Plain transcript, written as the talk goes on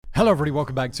Hello everybody,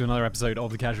 welcome back to another episode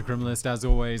of The Casual Criminalist. As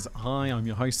always, hi, I'm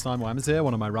your host, Simon Whammers here.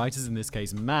 One of my writers, in this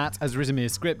case Matt, has written me a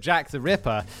script, Jack the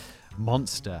Ripper,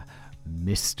 Monster,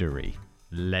 Mystery,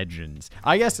 Legends.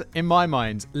 I guess, in my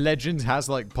mind, legend has,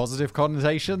 positive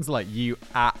connotations, you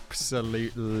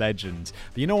absolute legend.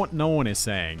 But you know what no one is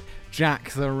saying?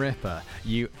 Jack the Ripper,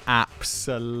 you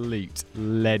absolute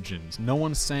legend. No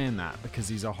one's saying that because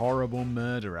he's a horrible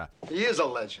murderer. He is a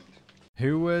legend.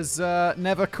 Who was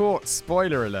never caught.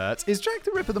 Spoiler alert. Is Jack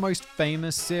the Ripper the most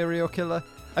famous serial killer?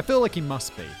 I feel like he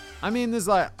must be. I mean, there's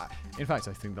in fact,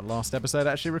 I think the last episode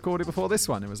actually recorded before this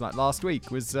one, it was last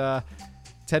week, was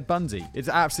Ted Bundy.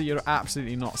 You're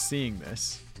absolutely not seeing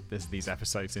these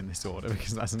episodes in this order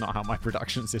because that's not how my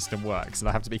production system works. And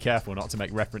I have to be careful not to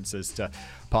make references to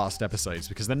past episodes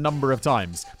because the number of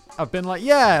times I've been like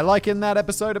in that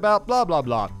episode about blah, blah,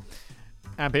 blah.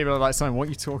 And people are like, Simon, what are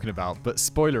you talking about? But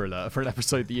spoiler alert, for an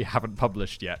episode that you haven't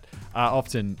published yet,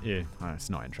 often,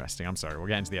 it's not interesting. I'm sorry, we'll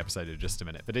get into the episode in just a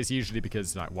minute. But it's usually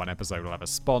because one episode will have a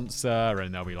sponsor,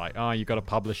 and they'll be like, you've got to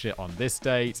publish it on this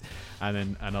date. And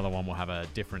then another one will have a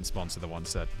different sponsor that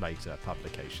wants a later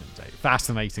publication date.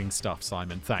 Fascinating stuff,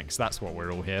 Simon. Thanks. That's what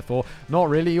we're all here for. Not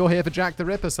really. You're here for Jack the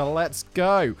Ripper, so let's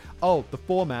go. Oh, the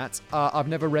format. I've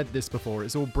never read this before.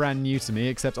 It's all brand new to me,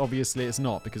 except obviously it's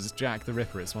not because it's Jack the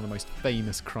Ripper. It's one of the most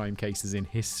famous crime cases in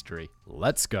history.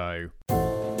 Let's go.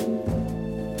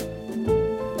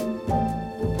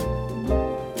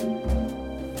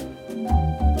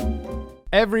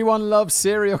 Everyone loves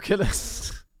serial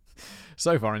killers.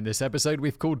 So far in this episode,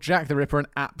 we've called Jack the Ripper an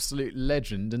absolute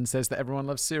legend and says that everyone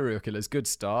loves serial killers. Good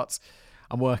start.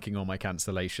 I'm working on my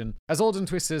cancellation. As odd and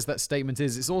twisted as that statement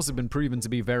is, it's also been proven to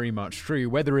be very much true,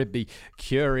 whether it be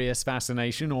curious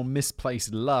fascination or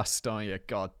misplaced lust. Oh, yeah,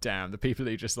 goddamn. The people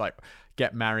who just,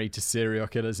 get married to serial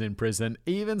killers in prison,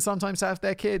 even sometimes have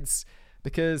their kids.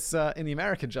 Because in the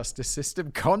American justice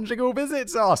system, conjugal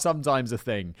visits are sometimes a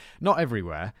thing. Not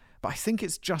everywhere, but I think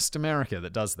it's just America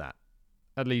that does that.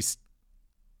 At least,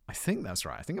 I think that's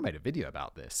right. I think I made a video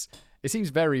about this. It seems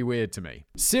very weird to me.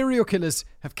 Serial killers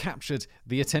have captured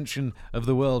the attention of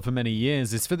the world for many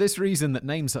years. It's for this reason that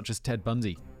names such as Ted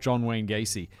Bundy, John Wayne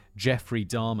Gacy, Jeffrey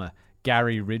Dahmer,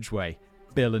 Gary Ridgway,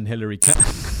 Bill and Hillary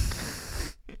Clinton.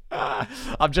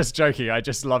 I'm just joking. I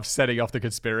just love setting off the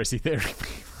conspiracy theory.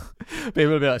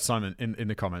 People will be like, Simon, in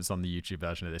the comments on the YouTube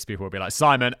version of this, people will be like,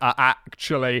 Simon,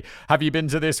 actually, have you been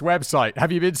to this website?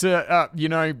 Have you been to,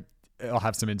 I'll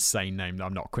have some insane name that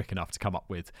I'm not quick enough to come up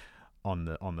with on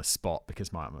the spot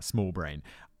because I'm a small brain.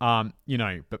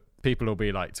 But people will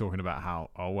be talking about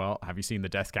how, have you seen the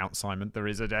death count, Simon? There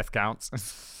is a death count.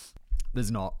 There's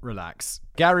not. Relax.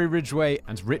 Gary Ridgway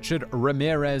and Richard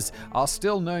Ramirez are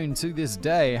still known to this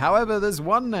day. However, there's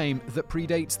one name that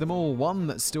predates them all, one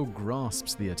that still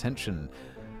grasps the attention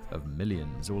of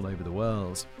millions all over the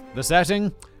world. The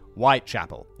setting?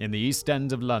 Whitechapel, in the East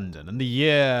End of London, and the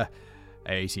year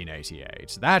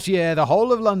 1888. That year, the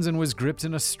whole of London was gripped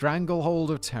in a stranglehold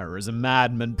of terror as a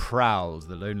madman prowled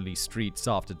the lonely streets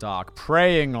after dark,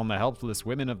 preying on the helpless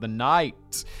women of the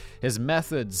night. His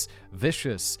methods,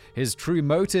 vicious, his true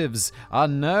motives,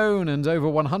 unknown, and over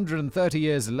 130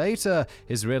 years later,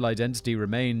 his real identity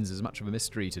remains as much of a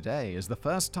mystery today as the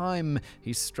first time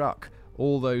he struck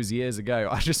all those years ago.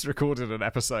 I just recorded an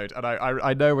episode, and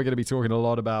I know we're going to be talking a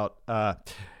lot about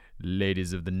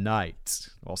ladies of the night,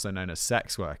 also known as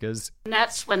sex workers. And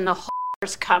that's when the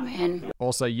whores come in.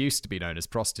 Also used to be known as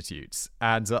prostitutes.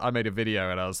 And I made a video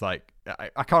and I was like,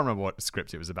 I can't remember what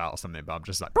script it was about or something, but I'm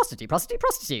just like,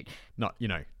 prostitute. Not,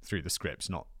 through the scripts,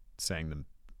 not saying them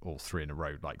all three in a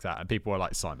row like that. And people were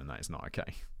like, Simon, that is not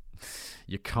okay.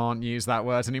 You can't use that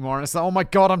word anymore. And it's like, oh my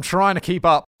God, I'm trying to keep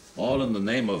up. All in the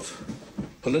name of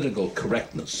political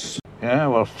correctness. Yeah,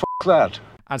 well, that.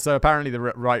 And so apparently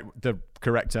the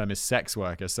correct term is sex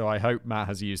worker. So I hope Matt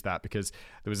has used that because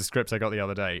there was a script I got the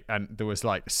other day and there was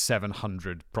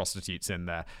 700 prostitutes in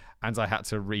there. And I had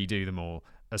to redo them all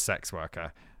as sex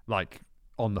worker,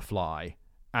 on the fly.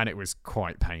 And it was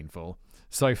quite painful.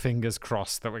 So fingers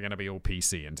crossed that we're going to be all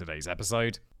PC in today's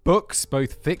episode. Books,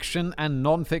 both fiction and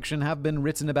non-fiction, have been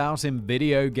written about him.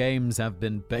 Video games have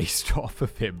been based off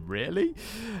of him, really?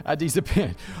 And he's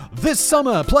appeared. This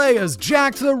summer, play as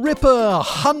Jack the Ripper,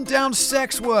 hunt down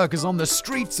sex workers on the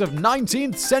streets of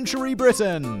 19th century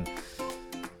Britain.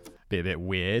 Be a bit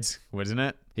weird, wouldn't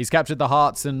it? He's captured the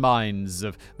hearts and minds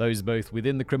of those both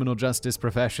within the criminal justice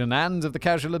profession and of the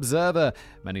casual observer.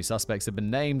 Many suspects have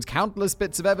been named, countless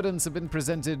bits of evidence have been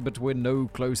presented, but we're no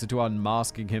closer to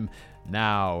unmasking him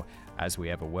now as we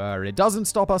ever were. It doesn't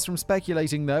stop us from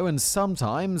speculating, though, and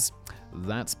sometimes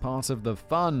that's part of the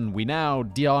fun. We now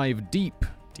dive deep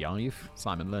dive.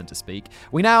 Simon learned to speak.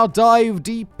 We now dive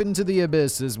deep into the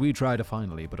abyss as we try to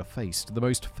finally put a face to the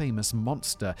most famous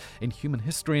monster in human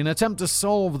history and attempt to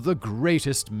solve the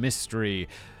greatest mystery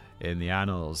in the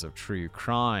annals of true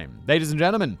crime. Ladies and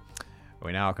gentlemen,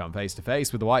 we now come face to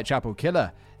face with the Whitechapel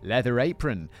Killer, Leather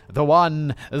Apron, the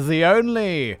one, the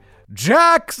only,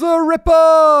 Jack the Ripper!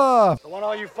 I want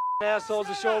all you assholes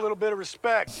to show a little bit of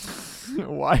respect.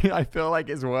 Why? I feel like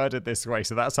it's worded this way,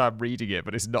 so that's how I'm reading it,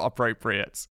 but it's not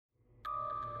appropriate.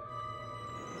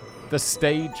 The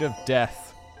Stage of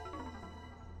Death.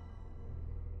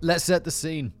 Let's set the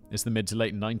scene. It's the mid to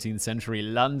late 19th century.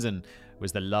 London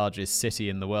was the largest city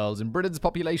in the world, and Britain's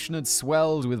population had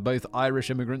swelled with both Irish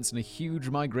immigrants and a huge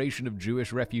migration of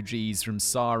Jewish refugees from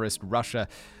Tsarist Russia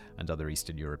and other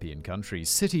Eastern European countries.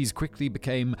 Cities quickly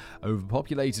became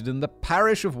overpopulated, and the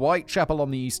parish of Whitechapel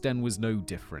on the East End was no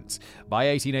different. By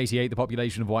 1888, the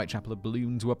population of Whitechapel had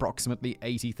ballooned to approximately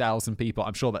 80,000 people.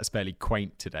 I'm sure that's fairly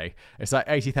quaint today. It's like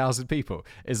 80,000 people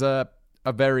is a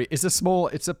small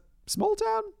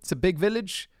town? It's a big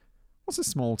village? What's a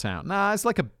small town? Nah,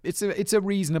 it's a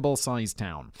reasonable sized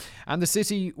town. And the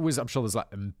city was, I'm sure there's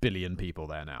like a billion people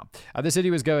there now. And the city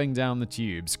was going down the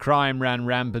tubes. Crime ran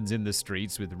rampant in the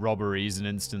streets, with robberies and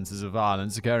instances of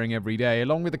violence occurring every day,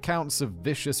 along with accounts of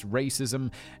vicious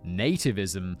racism,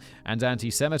 nativism, and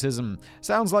anti-Semitism.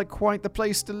 Sounds like quite the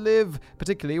place to live,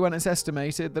 particularly when it's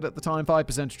estimated that at the time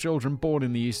 5% of children born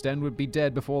in the East End would be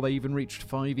dead before they even reached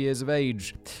 5 years of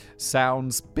age.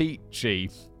 Sounds peachy.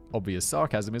 Obvious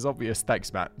sarcasm is obvious.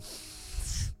 Thanks, Matt.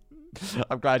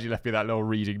 I'm glad you left me that little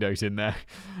reading note in there.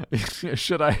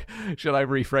 Should I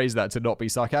rephrase that to not be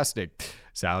sarcastic?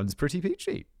 Sounds pretty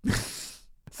peachy.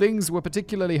 Things were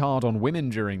particularly hard on women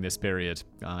during this period.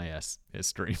 Ah, yes,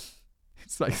 history.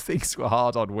 It's like things were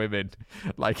hard on women.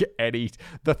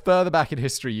 The further back in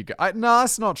history you go. No,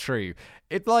 that's not true.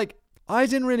 It's like, I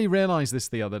didn't really realize this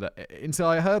the other day until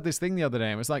I heard this thing the other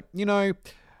day. It was like,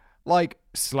 like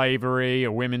slavery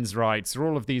or women's rights or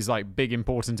all of these like big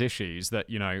important issues that,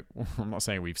 I'm not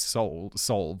saying we've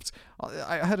solved.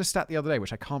 I heard a stat the other day,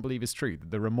 which I can't believe is true,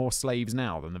 that there are more slaves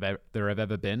now than there have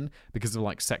ever been because of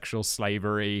like sexual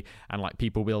slavery and like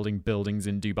people building buildings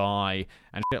in Dubai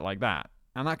and shit like that.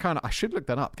 And that I should look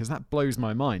that up because that blows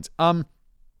my mind. What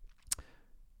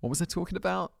was I talking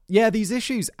about? Yeah, these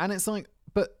issues. And it's like,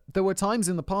 but there were times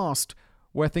in the past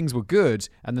where things were good,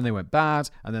 and then they went bad,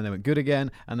 and then they went good again,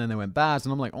 and then they went bad,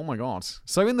 and I'm like, oh my god.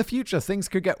 So in the future, things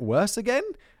could get worse again?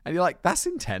 And you're like, that's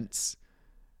intense,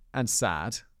 and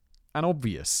sad, and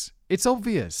obvious. It's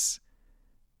obvious,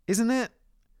 isn't it?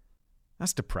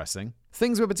 That's depressing.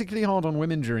 Things were particularly hard on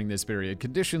women during this period.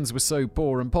 Conditions were so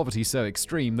poor and poverty so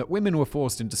extreme that women were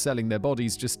forced into selling their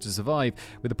bodies just to survive,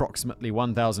 with approximately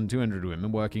 1,200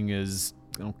 women working as...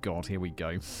 Oh god, here we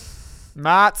go.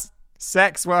 Matt!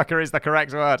 Sex worker is the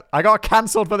correct word. I got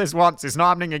cancelled for this once. It's not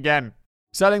happening again.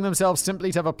 Selling themselves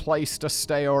simply to have a place to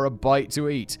stay or a bite to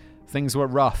eat. Things were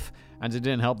rough, and it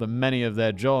didn't help that many of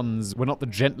their Johns were not the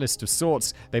gentlest of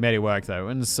sorts. They made it work, though,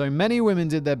 and so many women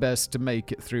did their best to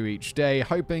make it through each day,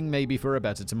 hoping maybe for a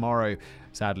better tomorrow.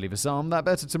 Sadly for some, that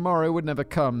better tomorrow would never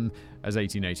come as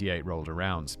 1888 rolled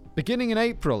around. Beginning in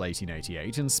April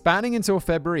 1888 and spanning until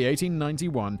February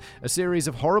 1891, a series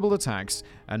of horrible attacks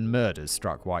and murders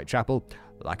struck Whitechapel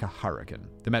like a hurricane.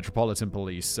 The Metropolitan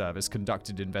Police Service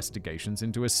conducted investigations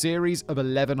into a series of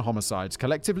 11 homicides,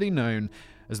 collectively known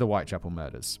as the Whitechapel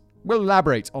murders. We'll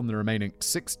elaborate on the remaining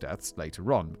 6 deaths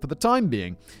later on. For the time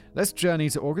being, let's journey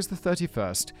to August the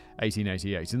 31st,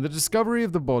 1888, and the discovery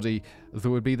of the body that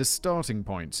would be the starting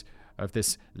point of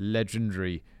this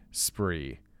legendary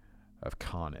spree of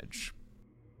carnage.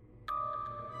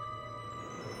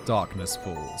 Darkness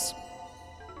falls.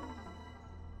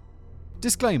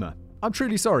 Disclaimer. I'm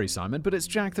truly sorry, Simon, but it's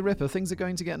Jack the Ripper. Things are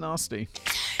going to get nasty.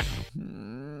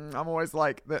 I'm always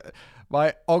like...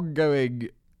 my ongoing...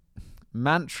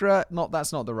 mantra?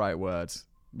 That's not the right word.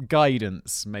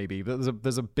 Guidance, maybe. But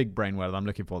there's a big brain word I'm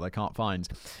looking for that I can't find.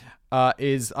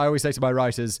 Is I always say to my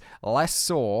writers, less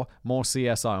Saw, more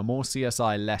CSI, or more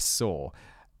CSI, less Saw.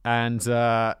 And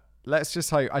let's just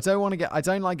hope. I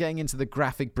don't like getting into the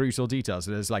graphic, brutal details.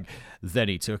 So there's like, then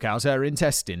he took out her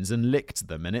intestines and licked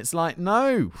them, and it's like,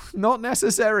 no, not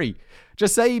necessary.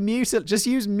 Just say just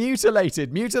use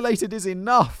mutilated. Mutilated is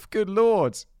enough. Good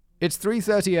Lord. It's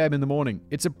 3:30 a.m. in the morning.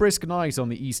 It's a brisk night on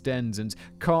the East End, and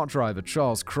cart driver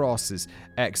Charles Cross is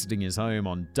exiting his home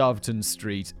on Doveton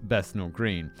Street, Bethnal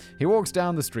Green. He walks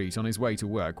down the street on his way to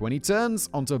work when he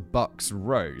turns onto Bucks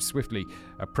Row, swiftly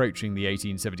approaching the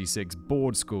 1876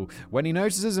 board school, when he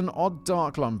notices an odd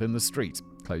dark lump in the street.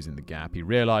 Closing the gap, he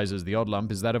realizes the odd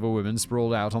lump is that of a woman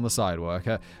sprawled out on the sidewalk,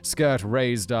 her skirt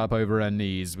raised up over her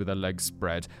knees with her legs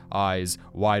spread, eyes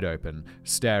wide open,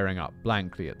 staring up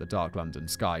blankly at the dark London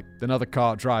sky. Another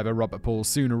cart driver, Robert Paul,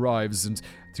 soon arrives, and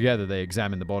together they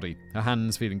examine the body, her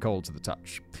hands feeling cold to the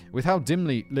touch. With how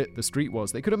dimly lit the street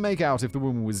was, they couldn't make out if the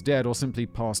woman was dead or simply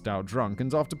passed out drunk,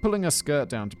 and after pulling her skirt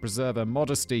down to preserve her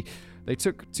modesty, they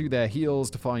took to their heels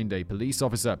to find a police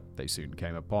officer. They soon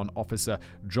came upon Officer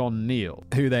John Neal,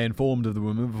 who they informed of the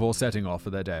woman before setting off for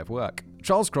their day of work.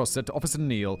 Charles Cross said to Officer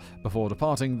Neal before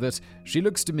departing that she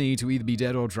looks to me to either be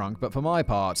dead or drunk, but for my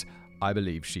part, I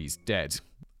believe she's dead.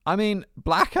 I mean,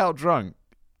 blackout drunk.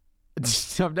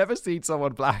 I've never seen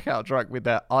someone blackout drunk with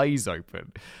their eyes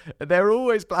open. They're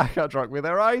always blackout drunk with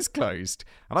their eyes closed.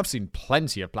 And I've seen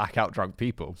plenty of blackout drunk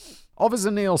people. Officer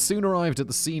Neal soon arrived at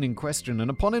the scene in question, and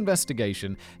upon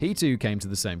investigation, he too came to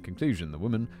the same conclusion. The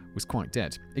woman was quite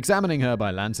dead. Examining her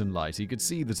by lantern light, he could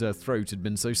see that her throat had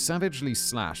been so savagely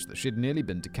slashed that she had nearly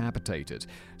been decapitated.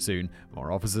 Soon,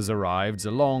 more officers arrived,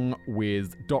 along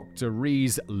with Dr.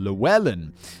 Rhys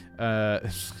Llewellyn.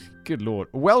 Good lord.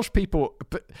 Welsh people,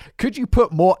 but could you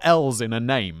put more L's in a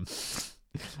name?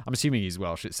 I'm assuming he's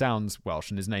Welsh. It sounds Welsh,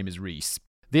 and his name is Rhys.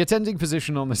 The attending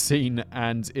physician on the scene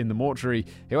and in the mortuary,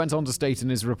 he went on to state in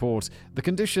his report, the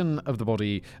condition of the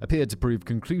body appeared to prove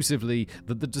conclusively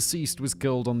that the deceased was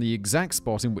killed on the exact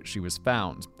spot in which she was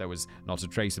found. There was not a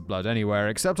trace of blood anywhere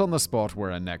except on the spot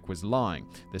where her neck was lying.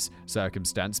 This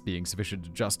circumstance being sufficient to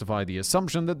justify the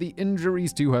assumption that the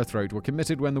injuries to her throat were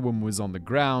committed when the woman was on the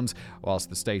ground, whilst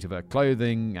the state of her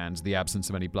clothing and the absence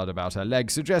of any blood about her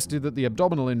leg suggested that the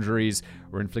abdominal injuries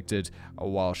were inflicted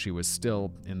while she was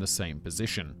still in the same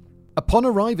position. Upon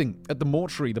arriving at the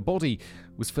mortuary, the body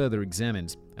was further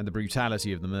examined, and the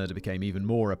brutality of the murder became even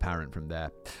more apparent from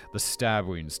there. The stab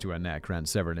wounds to her neck ran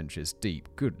several inches deep.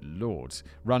 Good lord.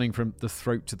 Running from the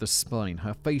throat to the spine,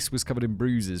 her face was covered in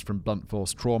bruises from blunt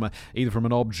force trauma, either from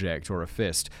an object or a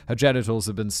fist. Her genitals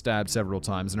had been stabbed several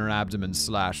times, and her abdomen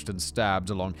slashed and stabbed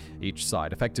along each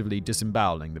side, effectively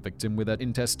disemboweling the victim with her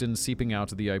intestines seeping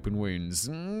out of the open wounds.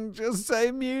 Just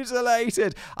say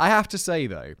mutilated. I have to say,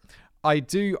 though,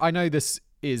 I know this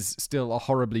is still a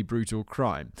horribly brutal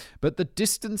crime, but the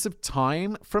distance of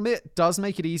time from it does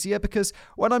make it easier, because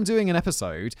when I'm doing an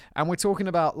episode and we're talking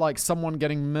about like someone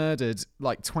getting murdered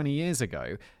like 20 years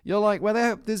ago, you're like,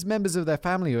 well, there's members of their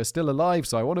family who are still alive,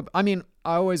 so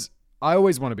I always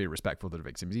want to be respectful to the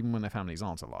victims, even when their families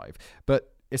aren't alive.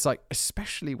 But it's like,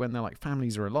 especially when their like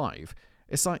families are alive,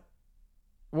 it's like,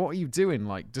 what are you doing?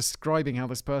 Like describing how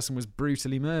this person was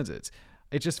brutally murdered?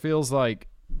 It just feels like,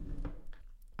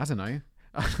 I don't know.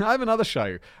 I have another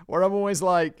show where I'm always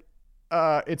like,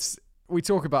 we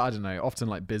talk about, I don't know, often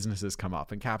like businesses come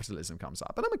up and capitalism comes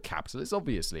up. And I'm a capitalist,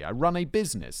 obviously. I run a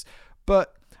business.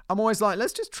 But I'm always like,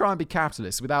 let's just try and be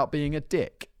capitalists without being a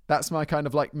dick. That's my kind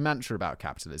of like mantra about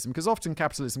capitalism, because often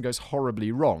capitalism goes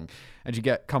horribly wrong. And you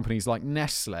get companies like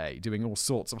Nestle doing all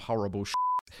sorts of horrible shit.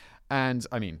 And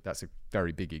I mean, that's a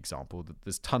very big example.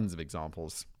 There's tons of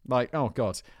examples. Like, oh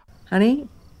God. Honey?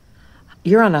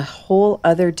 You're on a whole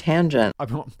other tangent.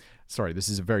 Sorry, this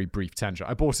is a very brief tangent.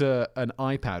 I bought an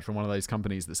iPad from one of those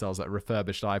companies that sells like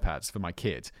refurbished iPads for my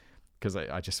kid, because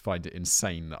I just find it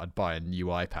insane that I'd buy a new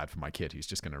iPad for my kid who's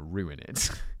just going to ruin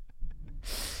it.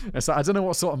 It's like, I don't know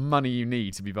what sort of money you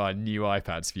need to be buying new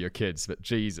iPads for your kids, but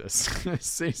Jesus,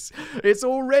 it's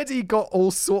already got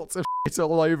all sorts of shit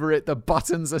all over it. The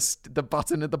button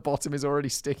at the bottom is already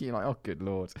sticky. You're like, oh, good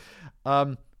Lord.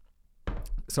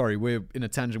 Sorry, we're in a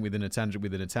tangent within a tangent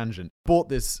within a tangent. Bought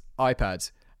this iPad,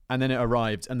 and then it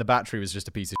arrived, and the battery was just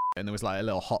a piece of shit, and there was like a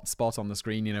little hot spot on the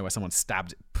screen, you know, where someone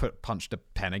punched a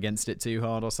pen against it too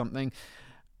hard or something.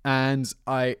 And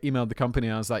I emailed the company,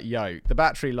 and I was like, yo, the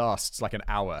battery lasts like an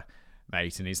hour,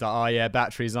 mate. And he's like, oh yeah,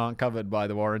 batteries aren't covered by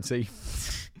the warranty.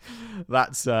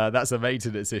 That's a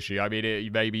maintenance issue. I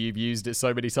mean, maybe you've used it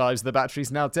so many times, the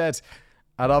battery's now dead.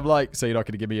 And I'm like, so you're not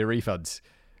going to give me a refund?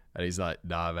 And he's like,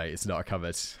 nah, mate, it's not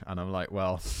covered. And I'm like,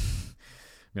 well,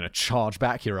 I'm going to charge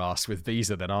back your ass with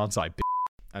Visa then, aren't I?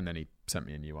 And then he sent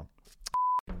me a new one.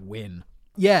 Win.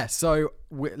 Yeah, so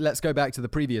let's go back to the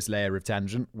previous layer of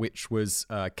tangent, which was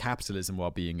capitalism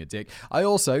while being a dick. I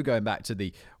also, going back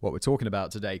to what we're talking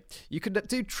about today, you could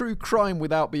do true crime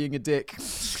without being a dick.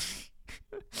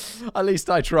 At least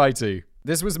I try to.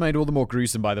 This was made all the more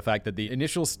gruesome by the fact that the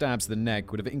initial stabs to the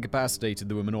neck would have incapacitated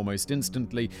the woman almost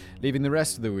instantly, leaving the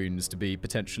rest of the wounds to be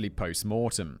potentially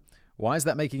post-mortem. Why is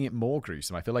that making it more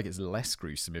gruesome? I feel like it's less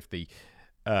gruesome if the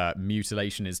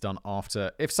mutilation is done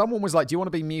after. If someone was like, do you want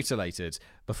to be mutilated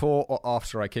before or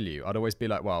after I kill you? I'd always be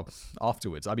like, well,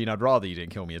 afterwards. I mean, I'd rather you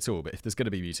didn't kill me at all, but if there's going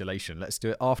to be mutilation, let's do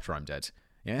it after I'm dead.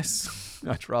 Yes,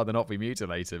 I'd rather not be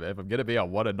mutilated. If I'm going to be, I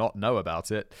want to not know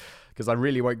about it, because I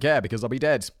really won't care, because I'll be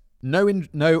dead.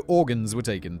 No organs were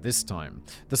taken this time.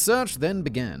 The search then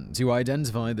began to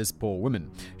identify this poor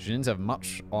woman. She didn't have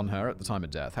much on her at the time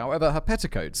of death. However, her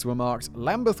petticoats were marked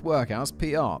Lambeth Workhouse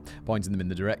PR, pointing them in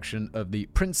the direction of the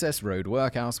Princess Road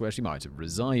Workhouse where she might have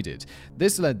resided.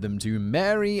 This led them to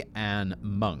Mary Ann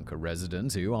Monk, a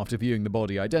resident who, after viewing the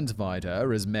body, identified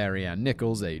her as Mary Ann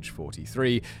Nichols, age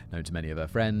 43, known to many of her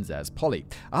friends as Polly.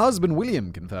 Her husband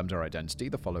William confirmed her identity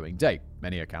the following day.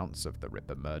 Many accounts of the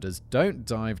Ripper murders don't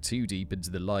dive too deep into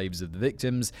the lives of the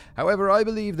victims. However, I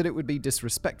believe that it would be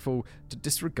disrespectful to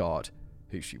disregard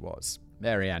who she was.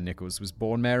 Mary Ann Nichols was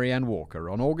born Mary Ann Walker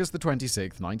on August the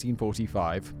 26th,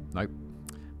 1945. Nope,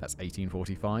 that's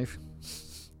 1845.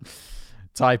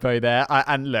 Typo there.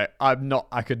 And look,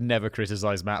 I could never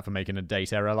criticize Matt for making a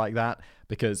date error like that,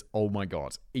 because, oh my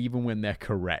god, even when they're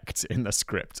correct in the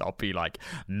script, I'll be like,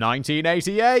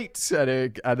 1988!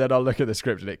 And then I'll look at the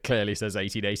script and it clearly says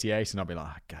 1888, and I'll be like,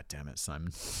 oh, god damn it,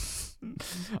 Simon.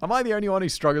 Am I the only one who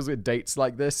struggles with dates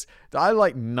like this? I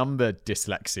like number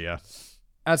dyslexia.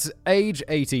 At age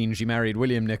 18, she married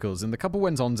William Nichols, and the couple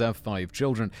went on to have 5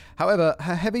 children. However,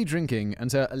 her heavy drinking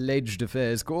and her alleged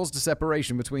affairs caused a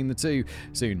separation between the two.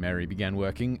 Soon, Mary began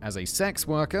working as a sex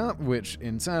worker, which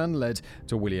in turn led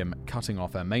to William cutting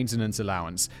off her maintenance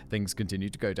allowance. Things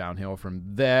continued to go downhill from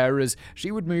there, as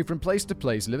she would move from place to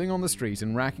place, living on the street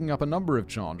and racking up a number of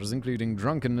charges, including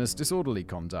drunkenness, disorderly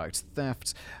conduct,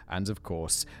 theft, and of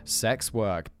course, sex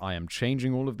work. I am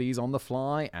changing all of these on the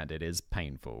fly, and it is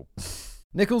painful.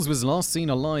 Nichols was last seen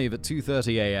alive at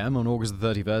 2:30 a.m. on August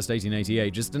 31st,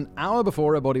 1888, just an hour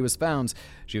before her body was found.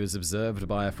 She was observed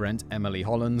by her friend Emily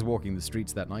Holland walking the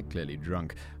streets that night, clearly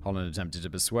drunk. Holland attempted to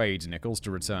persuade Nichols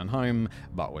to return home,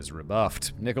 but was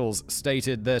rebuffed. Nichols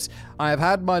stated that, "I have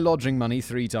had my lodging money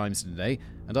 3 times today,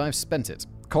 and I have spent it."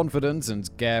 Confident and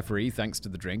carefree thanks to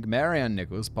the drink, Mary Ann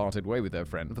Nichols parted way with her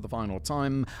friend for the final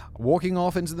time, walking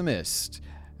off into the mist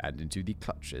and into the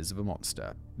clutches of a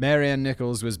monster. Mary Ann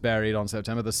Nichols was buried on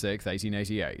September the 6th,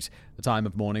 1888. The time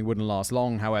of mourning wouldn't last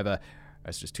long, however,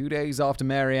 as just 2 days after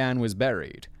Mary Ann was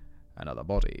buried, another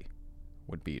body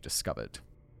would be discovered.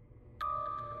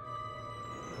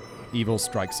 Evil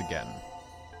strikes again.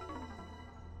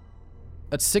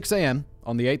 At 6 a.m.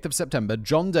 on the 8th of September,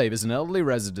 John Davis, an elderly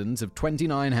resident of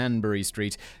 29 Hanbury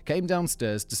Street, came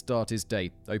downstairs to start his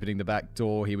day. Opening the back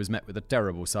door, he was met with a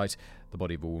terrible sight. The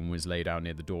body of a woman was laid out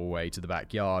near the doorway to the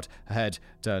backyard, her head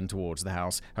turned towards the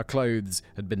house. Her clothes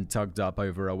had been tugged up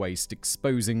over her waist,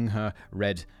 exposing her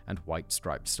red and white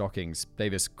striped stockings.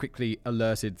 Davis quickly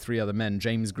alerted 3 other men,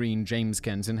 James Green, James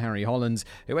Kent, and Harry Holland,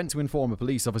 who went to inform a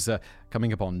police officer,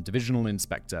 coming upon Divisional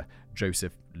Inspector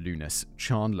Joseph Lunas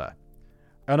Chandler.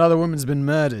 "Another woman's been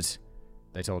murdered,"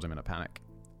 they told him in a panic.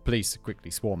 Police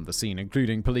quickly swarmed the scene,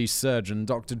 including police surgeon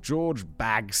Dr. George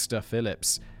Bagster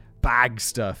Phillips.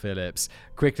 Bagster Phillips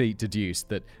quickly deduced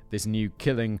that this new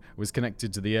killing was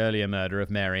connected to the earlier murder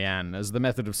of Mary Ann, as the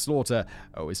method of slaughter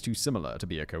is too similar to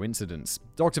be a coincidence.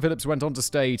 Dr. Phillips went on to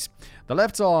state, "The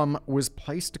left arm was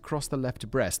placed across the left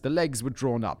breast, the legs were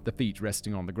drawn up, the feet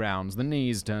resting on the ground, the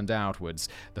knees turned outwards,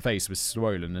 the face was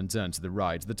swollen and turned to the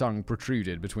right, the tongue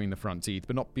protruded between the front teeth,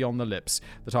 but not beyond the lips.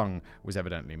 The tongue was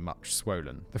evidently much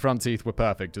swollen. The front teeth were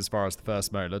perfect as far as the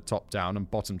first molar, top down, and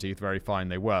bottom teeth very fine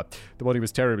they were. The body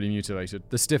was terribly mutilated.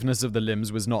 The stiffness of the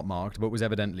limbs was not marked, but was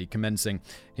evidently commencing.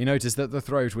 He noticed that the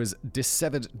throat was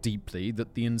dissevered deeply,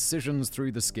 that the incisions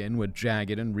through the skin were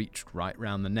jagged and reached right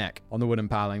round the neck. On the wooden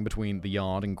paling between the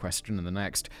yard in question and the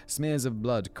next, smears of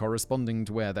blood corresponding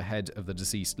to where the head of the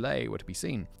deceased lay were to be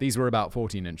seen. These were about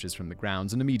 14 inches from the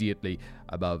ground and immediately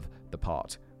above the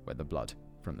part where the blood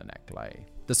from the neck lay.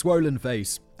 The swollen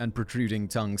face and protruding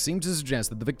tongue seemed to suggest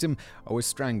that the victim was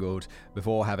strangled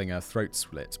before having her throat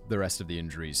split, the rest of the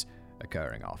injuries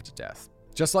occurring after death.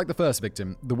 Just like the first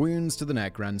victim, the wounds to the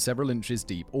neck ran several inches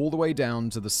deep, all the way down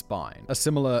to the spine, a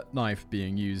similar knife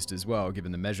being used as well,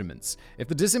 given the measurements. If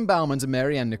the disembowelment of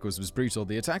Mary Ann Nichols was brutal,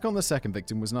 the attack on the second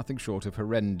victim was nothing short of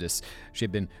horrendous. She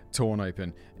had been torn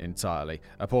open entirely,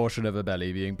 a portion of her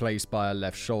belly being placed by her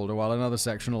left shoulder, while another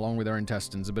section along with her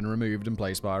intestines had been removed and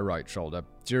placed by her right shoulder.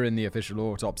 During the official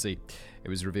autopsy, it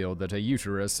was revealed that her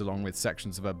uterus, along with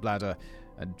sections of her bladder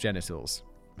and genitals,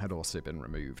 had also been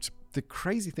removed. The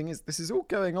crazy thing is, this is all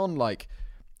going on like,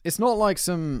 it's not like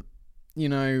some,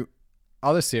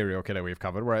 other serial killer we've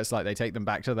covered, where it's like they take them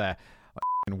back to their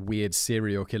weird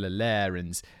serial killer lair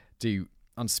and do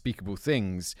unspeakable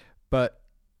things. But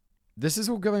this is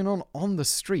all going on the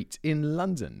street in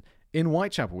London in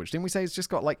Whitechapel, which didn't we say has just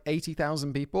got like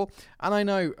 80,000 people? And I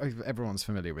know everyone's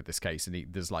familiar with this case, and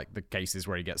there's like the cases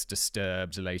where he gets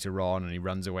disturbed later on and he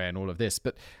runs away and all of this,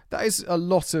 but that is a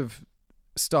lot of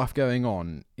stuff going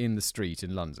on in the street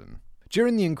in London.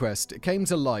 During the inquest, it came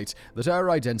to light that her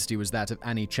identity was that of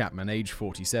Annie Chapman, age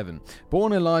 47.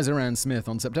 Born Eliza Ann Smith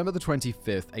on September the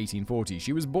 25th, 1840,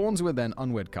 she was born to a then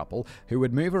unwed couple who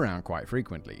would move around quite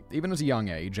frequently. Even at a young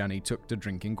age, Annie took to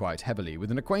drinking quite heavily,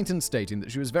 with an acquaintance stating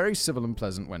that she was very civil and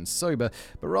pleasant when sober,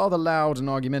 but rather loud and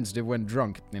argumentative when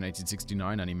drunk. In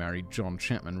 1869, Annie married John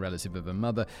Chapman, relative of her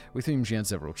mother, with whom she had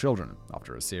several children.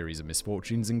 After a series of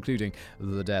misfortunes, including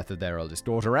the death of their eldest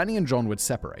daughter, Annie and John would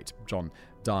separate. John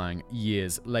dying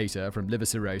years later from liver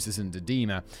cirrhosis and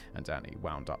edema, and Annie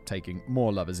wound up taking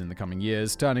more lovers in the coming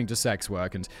years, turning to sex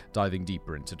work and diving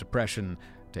deeper into depression,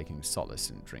 taking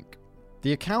solace in drink.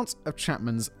 The account of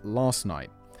Chapman's last night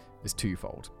is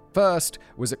twofold. First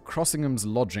was at Crossingham's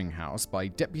lodging house by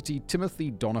Deputy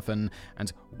Timothy Donovan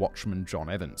and Watchman John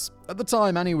Evans. At the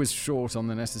time, Annie was short on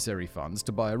the necessary funds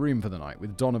to buy a room for the night,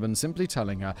 with Donovan simply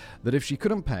telling her that if she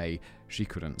couldn't pay, she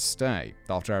couldn't stay.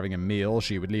 After having a meal,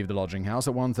 she would leave the lodging house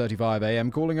at 1:35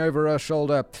 a.m, calling over her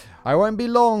shoulder, "I won't be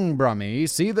long, Brummy.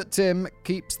 See that Tim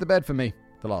keeps the bed for me."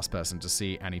 The last person to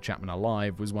see Annie Chapman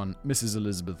alive was one Mrs.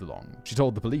 Elizabeth Long. She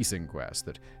told the police inquest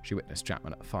that she witnessed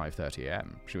Chapman at 5:30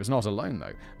 a.m. She was not alone,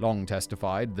 though. Long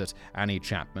testified that Annie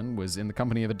Chapman was in the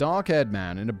company of a dark-haired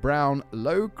man in a brown,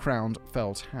 low-crowned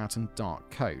felt hat and dark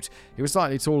coat. He was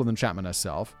slightly taller than Chapman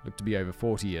herself, looked to be over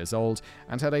 40 years old,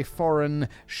 and had a foreign,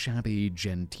 shabby,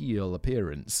 genteel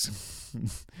appearance.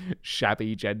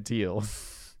 Shabby genteel.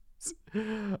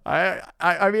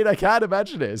 I mean, I can't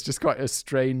imagine it. It's just quite a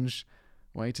strange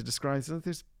way to describe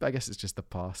this. I guess it's just the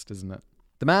past, isn't it?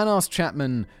 The man asked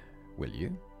Chapman, "Will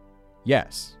you?"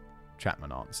 "Yes,"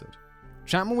 Chapman answered.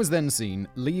 Chapman was then seen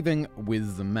leaving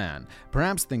with the man,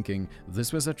 perhaps thinking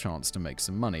this was a chance to make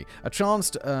some money, a chance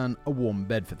to earn a warm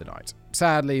bed for the night.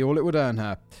 Sadly, all it would earn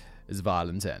her is a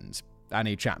violent end.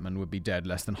 Annie Chapman would be dead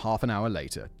less than half an hour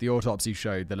later. The autopsy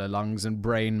showed that her lungs and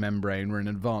brain membrane were in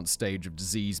an advanced stage of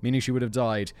disease, meaning she would have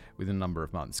died within a number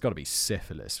of months. Got to be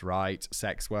syphilis, right?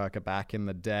 Sex worker back in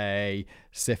the day.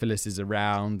 Syphilis is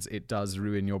around. It does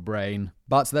ruin your brain.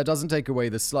 But that doesn't take away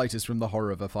the slightest from the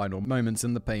horror of her final moments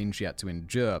and the pain she had to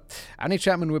endure. Annie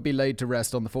Chapman would be laid to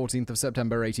rest on the 14th of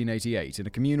September 1888 in a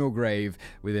communal grave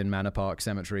within Manor Park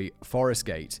Cemetery, Forest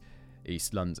Gate,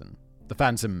 East London. The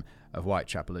Phantom of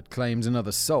Whitechapel had claimed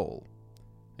another soul.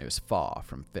 It was far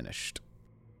from finished.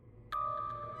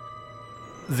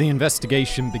 The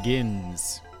investigation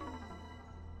begins.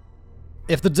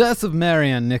 If the death of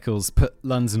Marianne Nichols put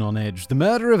London on edge, the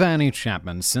murder of Annie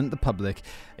Chapman sent the public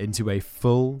into a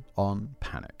full-on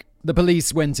panic. The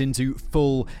police went into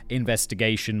full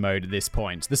investigation mode at this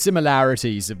point, the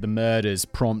similarities of the murders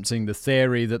prompting the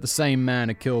theory that the same man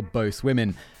had killed both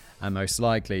women, and most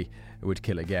likely would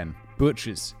kill again.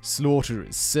 Butchers,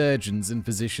 slaughterers, surgeons and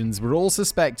physicians were all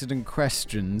suspected and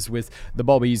questioned, with the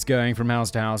bobbies going from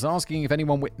house to house asking if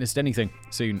anyone witnessed anything.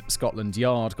 Soon, Scotland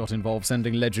Yard got involved,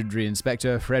 sending legendary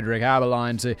Inspector Frederick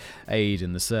Aberline to aid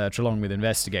in the search, along with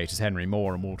investigators Henry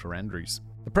Moore and Walter Andrews.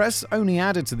 The press only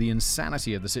added to the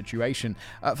insanity of the situation.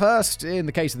 At first, in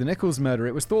the case of the Nichols murder,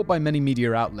 it was thought by many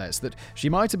media outlets that she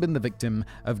might have been the victim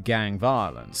of gang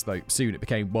violence, though soon it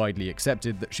became widely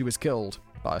accepted that she was killed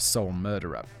by a sole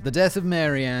murderer. The death of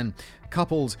Marianne,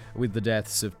 coupled with the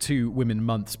deaths of 2 women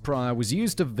months prior, was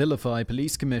used to vilify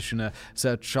Police Commissioner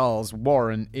Sir Charles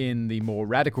Warren in the more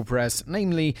radical press,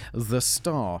 namely The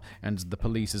Star, and the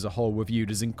police as a whole were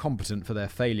viewed as incompetent for their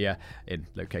failure in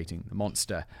locating the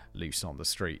monster loose on the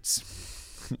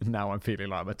streets. Now I'm feeling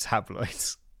like I'm a tabloid.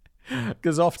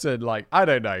 Because often, I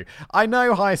don't know. I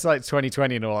know hindsight's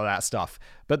 2020 and all of that stuff,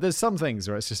 but there's some things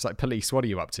where it's just like, police, what are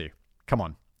you up to? Come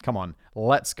on,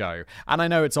 let's go. And I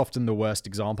know it's often the worst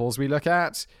examples we look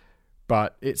at,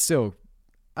 but it's still,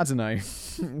 I don't know.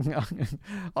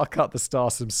 I'll cut the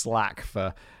Star some slack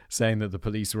for saying that the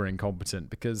police were incompetent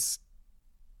because,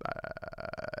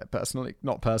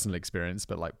 not personal experience,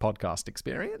 but podcast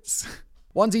experience.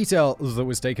 One detail that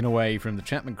was taken away from the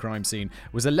Chapman crime scene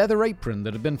was a leather apron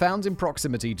that had been found in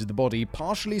proximity to the body,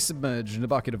 partially submerged in a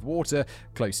bucket of water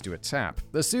close to a tap.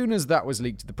 As soon as that was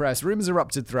leaked to the press, rumours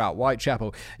erupted throughout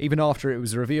Whitechapel, even after it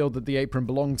was revealed that the apron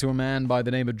belonged to a man by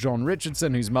the name of John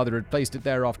Richardson, whose mother had placed it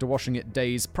there after washing it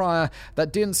days prior.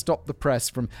 That didn't stop the press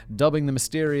from dubbing the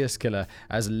mysterious killer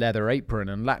as Leather Apron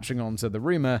and latching onto the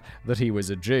rumour that he was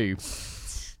a Jew.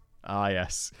 Ah,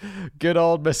 yes. Good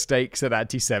old mistakes and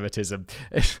anti-Semitism.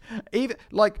 Even,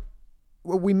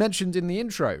 we mentioned in the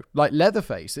intro,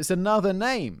 Leatherface, it's another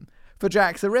name for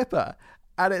Jack the Ripper.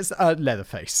 And it's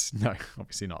Leatherface. No,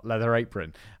 obviously not. Leather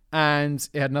Apron. And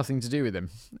it had nothing to do with him.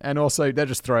 And also, they're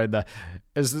just throwing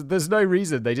there's no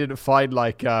reason they didn't find,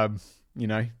 there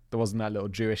wasn't that little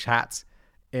Jewish hat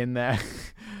in there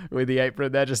with the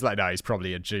apron. They're just like, no, he's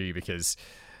probably a Jew because,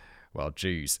 well,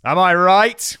 Jews. Am I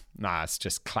right? Nah, it's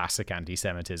just classic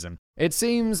anti-Semitism. It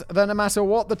seems that no matter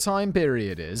what the time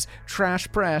period is, trash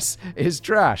press is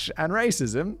trash and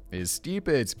racism is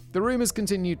stupid. The rumors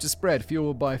continued to spread,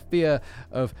 fueled by fear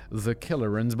of the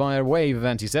killer and by a wave of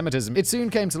anti-Semitism. It soon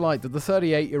came to light that the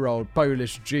 38-year-old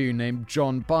Polish Jew named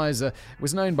John Peiser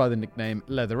was known by the nickname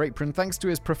Leather Apron thanks to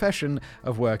his profession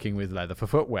of working with leather for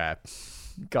footwear.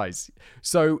 Guys,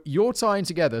 so you're tying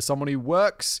together someone who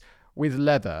works with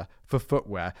leather for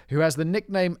footwear, who has the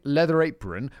nickname Leather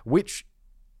Apron, which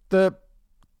the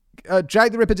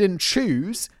Jack the Ripper didn't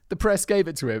choose. The press gave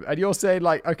it to him. And you're saying,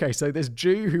 like, okay, so this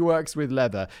Jew who works with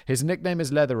leather, his nickname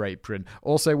is Leather Apron.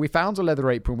 Also, we found a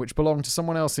leather apron which belonged to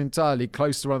someone else entirely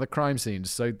close to one of the crime scenes.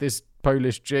 So this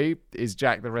Polish Jew is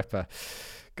Jack the Ripper.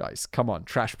 Guys, come on.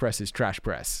 Trash press is trash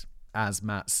press, as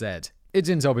Matt said. It's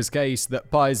in Tob's case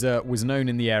that Peiser was known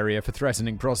in the area for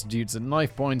threatening prostitutes at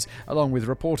knife point, along with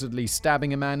reportedly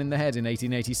stabbing a man in the head in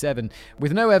 1887.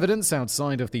 With no evidence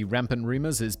outside of the rampant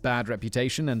rumors, his bad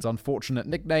reputation and unfortunate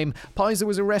nickname, Peiser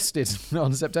was arrested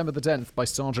on September the 10th by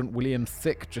Sergeant William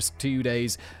Thick, just 2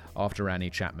 days after Annie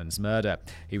Chapman's murder.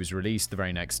 He was released the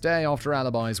very next day after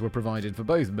alibis were provided for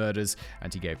both murders,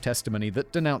 and he gave testimony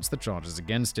that denounced the charges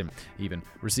against him. He even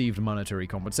received monetary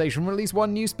compensation from at least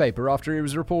one newspaper after he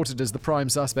was reported as the prime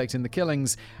suspect in the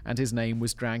killings, and his name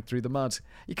was dragged through the mud.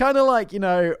 You kind of like,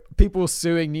 people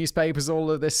suing newspapers, all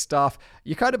of this stuff.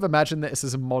 You kind of imagine this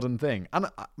as a modern thing. And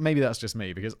maybe that's just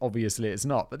me, because obviously it's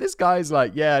not. But this guy's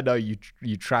like, yeah, no, you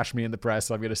trash me in the press,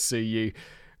 I'm going to sue you.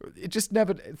 It just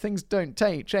never, things don't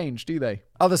change, do they?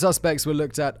 Other suspects were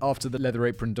looked at after the Leather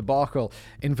Apron debacle.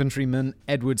 Infantryman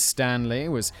Edward Stanley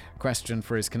was questioned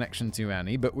for his connection to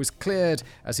Annie, but was cleared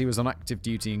as he was on active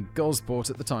duty in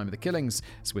Gosport at the time of the killings.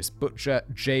 Swiss butcher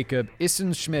Jacob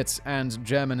Issenschmidt and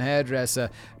German hairdresser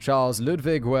Charles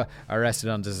Ludwig were arrested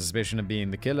under suspicion of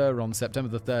being the killer on September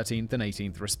the 13th and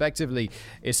 18th, respectively.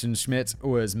 Issenschmidt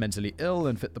was mentally ill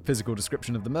and fit the physical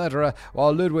description of the murderer,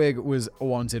 while Ludwig was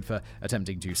wanted for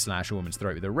attempting to slash a woman's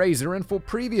throat with a razor and for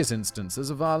previous instances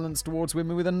of violence towards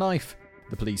women with a knife.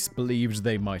 The police believed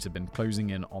they might have been closing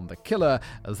in on the killer,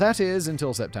 that is,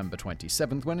 until September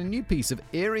 27th, when a new piece of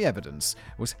eerie evidence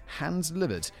was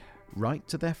hand-delivered right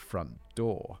to their front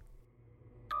door.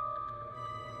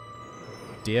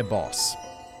 Dear Boss.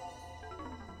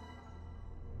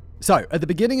 So, at the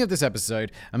beginning of this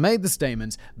episode, I made the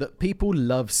statement that people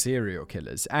love serial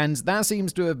killers, and that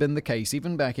seems to have been the case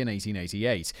even back in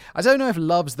 1888. I don't know if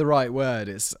love's the right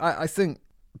word. I think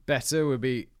better would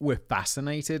be we're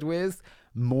fascinated with,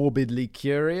 morbidly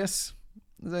curious.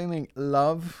 I don't think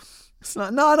love. It's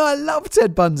like, no, I love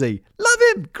Ted Bundy.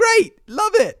 Love him. Great.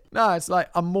 Love it. No, it's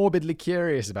like I'm morbidly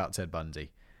curious about Ted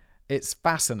Bundy. It's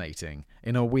fascinating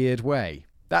in a weird way.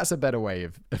 That's a better way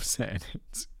of saying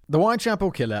it. The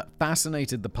Whitechapel killer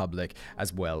fascinated the public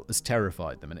as well as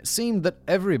terrified them, and it seemed that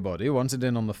everybody wanted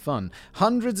in on the fun.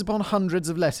 Hundreds upon hundreds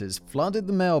of letters flooded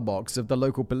the mailbox of the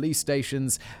local police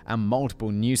stations and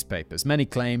multiple newspapers. Many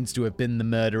claimed to have been the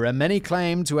murderer, many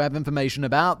claimed to have information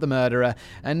about the murderer,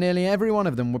 and nearly every one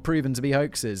of them were proven to be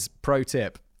hoaxes. Pro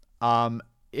tip,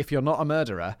 if you're not a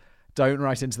murderer, don't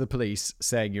write into the police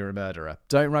saying you're a murderer.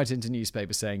 Don't write into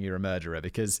newspapers saying you're a murderer,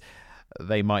 because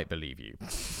they might believe you.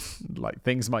 Like,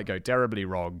 things might go terribly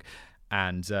wrong,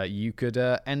 and you could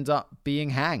end up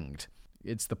being hanged.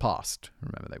 It's the past.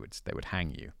 Remember, they would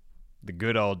hang you. The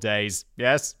good old days,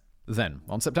 yes? Then,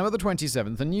 on September the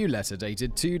 27th, a new letter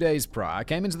dated 2 days prior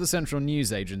came into the Central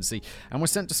News Agency and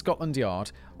was sent to Scotland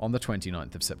Yard on the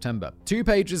 29th of September. 2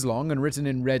 pages long and written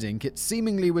in red ink, it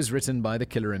seemingly was written by the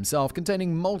killer himself,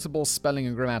 containing multiple spelling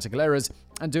and grammatical errors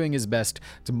and doing his best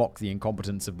to mock the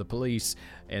incompetence of the police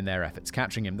in their efforts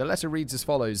catching him. The letter reads as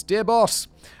follows. Dear boss,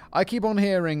 I keep on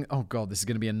hearing... Oh God, this is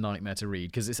going to be a nightmare to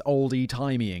read because it's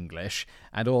oldie-timey English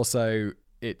and also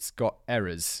it's got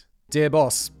errors. Dear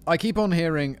boss, I keep on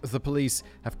hearing the police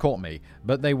have caught me,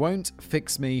 but they won't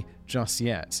fix me just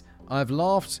yet. I've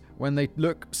laughed when they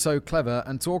look so clever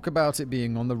and talk about it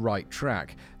being on the right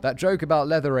track. That joke about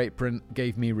Leather Apron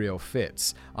gave me real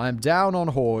fits. I am down on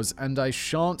whores and I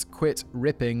shan't quit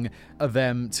ripping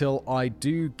them till I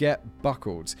do get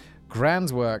buckled.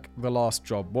 Grand work the last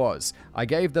job was. I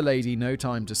gave the lady no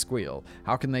time to squeal.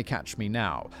 How can they catch me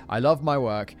now? I love my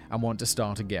work and want to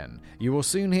start again. You will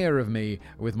soon hear of me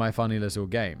with my funny little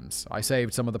games. I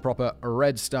saved some of the proper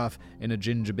red stuff in a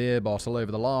ginger beer bottle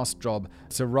over the last job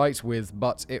to write with,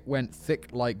 but it went thick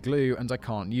like glue and I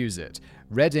can't use it.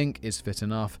 Red ink is fit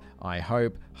enough, I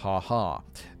hope, ha ha.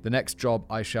 The next job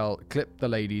I shall clip the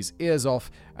lady's ears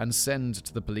off and send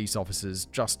to the police officers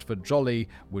just for jolly,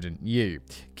 wouldn't you?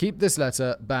 Keep this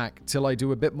letter back till I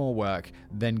do a bit more work,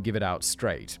 then give it out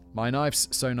straight. My knife's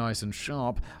so nice and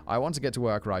sharp, I want to get to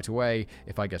work right away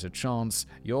if I get a chance.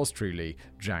 Yours truly,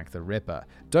 Jack the Ripper.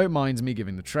 Don't mind me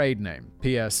giving the trade name.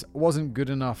 P.S. Wasn't good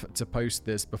enough to post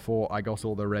this before I got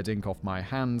all the red ink off my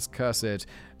hands, curse it.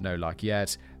 No luck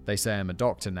yet. They say I'm a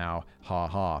doctor now. Ha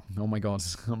ha. Oh my god.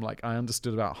 I'm like, I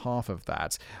understood about half of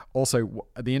that. Also,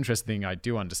 the interesting thing I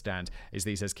do understand is that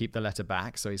he says keep the letter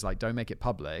back. So he's like, don't make it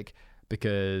public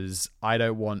because I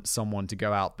don't want someone to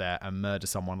go out there and murder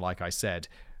someone like I said.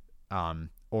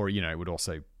 Or, it would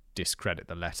also discredit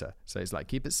the letter. So he's like,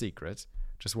 keep it secret.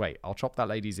 Just wait. I'll chop that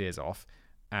lady's ears off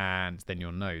and then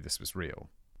you'll know this was real.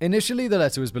 Initially, the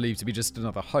letter was believed to be just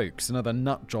another hoax, another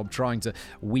nut job trying to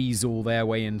weasel their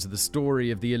way into the story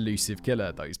of the elusive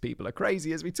killer. Those people are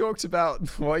crazy, as we talked about.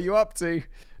 What are you up to?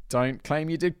 Don't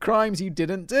claim you did crimes you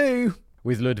didn't do.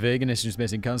 With Ludwig and Isham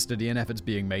Smith in custody and efforts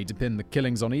being made to pin the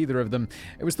killings on either of them,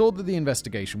 it was thought that the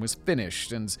investigation was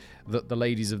finished and that the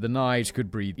ladies of the night could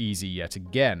breathe easy yet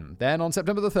again. Then, on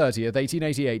September the 30th,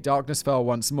 1888, darkness fell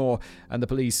once more, and the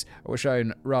police were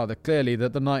shown rather clearly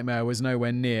that the nightmare was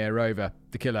nowhere near over.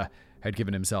 The killer had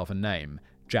given himself a name,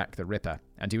 Jack the Ripper,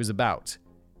 and he was about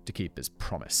to keep his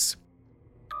promise.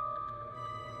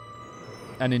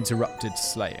 An interrupted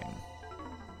slaying.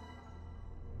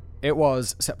 It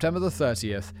was September the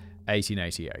 30th,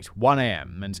 1888, 1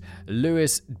 a.m., and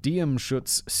Louis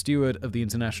Diemschutz, steward of the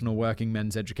International Working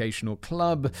Men's Educational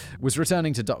Club, was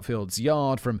returning to Dutfield's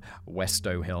yard from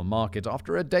Westow Hill Market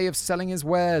after a day of selling his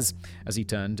wares. As he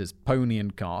turned his pony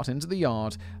and cart into the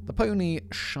yard, the pony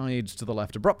shied to the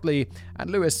left abruptly,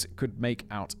 and Louis could make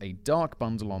out a dark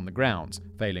bundle on the ground.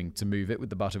 Failing to move it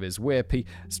with the butt of his whip, he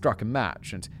struck a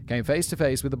match and came face to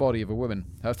face with the body of a woman.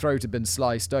 Her throat had been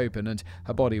sliced open, and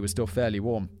her body was still fairly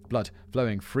warm, blood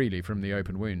flowing freely from the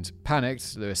open wound.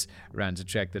 Panicked, Louis ran to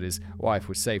check that his wife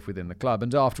was safe within the club,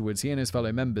 and afterwards he and his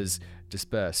fellow members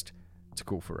dispersed to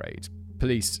call for aid.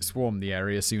 Police swarmed the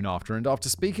area soon after, and after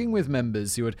speaking with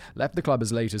members who had left the club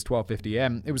as late as 12:50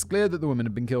 a.m., it was clear that the woman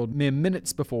had been killed mere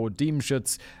minutes before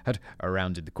Diemschutz had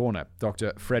rounded the corner.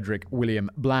 Dr. Frederick William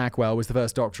Blackwell was the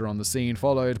first doctor on the scene,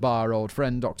 followed by our old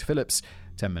friend Dr. Phillips.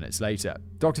 10 minutes later,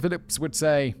 Dr. Phillips would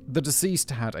say, the deceased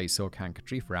had a silk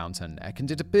handkerchief round her neck and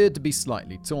it appeared to be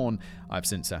slightly torn. I've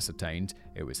since ascertained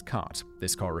it was cut.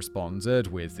 This corresponded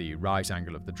with the right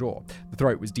angle of the jaw. The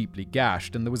throat was deeply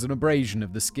gashed and there was an abrasion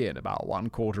of the skin about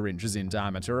 1/4 inches in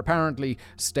diameter, apparently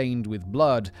stained with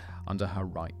blood under her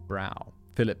right brow.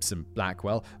 Phillips and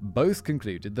Blackwell both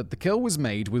concluded that the kill was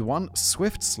made with one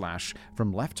swift slash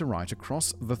from left to right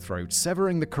across the throat,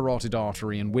 severing the carotid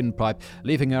artery and windpipe,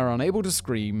 leaving her unable to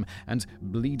scream and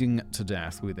bleeding to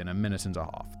death within a minute and a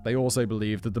half. They also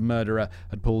believed that the murderer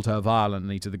had pulled her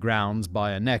violently to the ground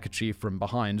by a neckerchief from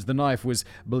behind. The knife was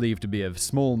believed to be of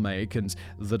small make, and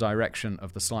the direction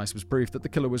of the slice was proof that the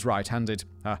killer was right-handed.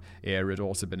 Her ear had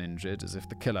also been injured, as if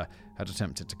the killer had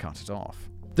attempted to cut it off.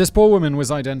 This poor woman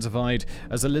was identified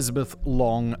as Elizabeth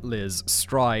Long Liz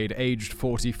Stride, aged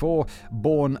 44,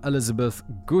 born Elizabeth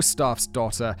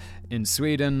Gustafsdotter in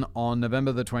Sweden on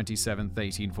November the 27th,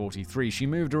 1843. She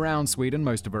moved around Sweden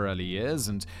most of her early years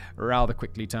and rather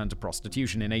quickly turned to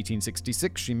prostitution. In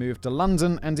 1866, she moved to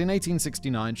London, and in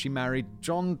 1869, she married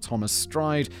John Thomas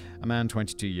Stride, a man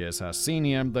 22 years her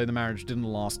senior, though the marriage didn't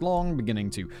last long, beginning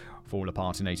to fall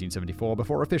apart in 1874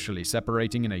 before officially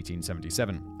separating in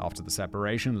 1877. After the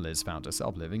separation, Liz found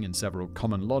herself living in several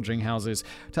common lodging houses,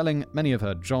 telling many of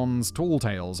her John's tall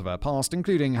tales of her past,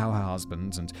 including how her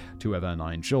husband and 2 of her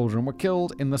 9 children were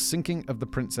killed in the sinking of the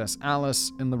Princess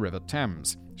Alice in the River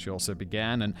Thames. She also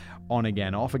began an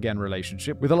on-again, off-again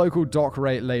relationship with a local dock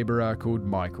rate labourer called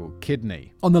Michael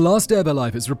Kidney. On the last day of her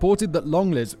life, it's reported that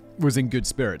Long Liz was in good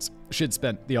spirits. She'd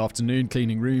spent the afternoon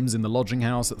cleaning rooms in the lodging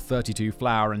house at 32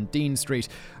 Flower and Dean Street,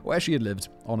 where she had lived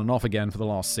on and off again for the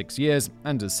last 6 years,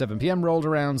 and as 7 p.m. rolled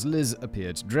around, Liz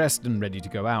appeared dressed and ready to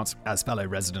go out, as fellow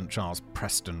resident Charles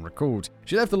Preston recalled.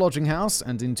 She left the lodging house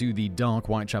and into the dark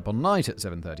Whitechapel night at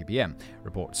 7:30 p.m.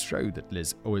 Reports showed that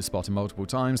Liz was spotted multiple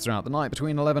times throughout the night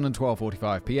between 11 and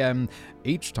 12:45 p.m.,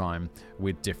 each time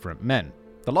with different men.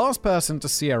 The last person to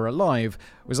see her alive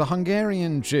was a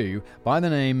Hungarian Jew by the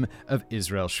name of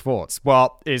Israel Schwartz.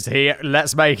 Well, is he?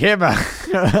 Let's make him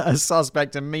a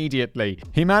suspect immediately.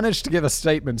 He managed to give a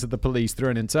statement to the police through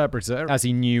an interpreter, as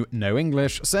he knew no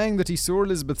English, saying that he saw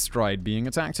Elizabeth Stride being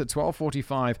attacked at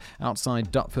 12:45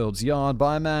 outside Dutfield's yard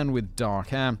by a man with dark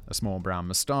hair, a small brown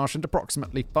moustache, and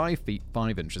approximately 5 feet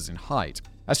 5 inches in height.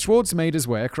 As Schwartz made his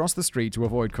way across the street to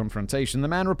avoid confrontation, the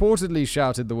man reportedly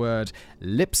shouted the word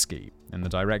Lipski in the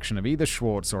direction of either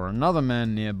Schwartz or another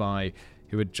man nearby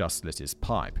who had just lit his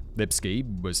pipe.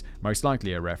 Lipski was most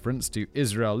likely a reference to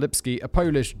Israel Lipski, a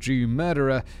Polish Jew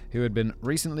murderer who had been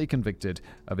recently convicted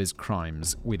of his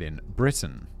crimes within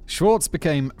Britain. Schwartz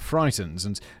became frightened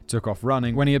and took off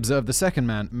running when he observed the second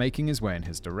man making his way in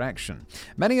his direction.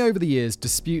 Many over the years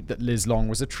dispute that Liz Long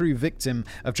was a true victim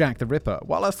of Jack the Ripper.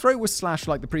 While her throat was slashed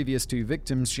like the previous two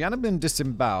victims, she hadn't been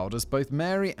disemboweled as both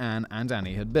Mary Ann and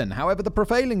Annie had been. However, the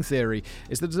prevailing theory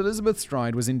is that Elizabeth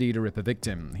Stride was indeed a Ripper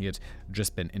victim. He had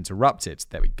just been interrupted.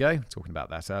 There we go, talking about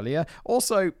that earlier.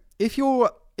 Also, if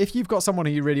you've got someone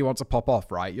who you really want to pop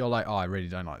off, right, you're like, oh, I really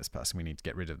don't like this person, we need to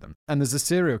get rid of them. And there's a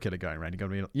serial killer going around,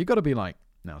 you got to be like,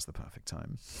 now's the perfect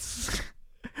time.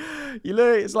 You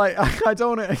literally, it's like, I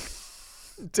don't want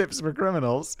to tips for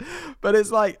criminals, but it's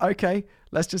like, okay,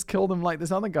 let's just kill them like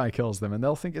this other guy kills them, and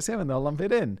they'll think it's him and they'll lump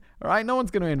it in. All right, no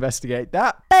one's going to investigate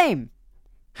that. Bam!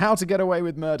 How to get away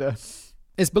with murder.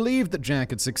 It's believed that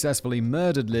Jack had successfully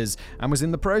murdered Liz and was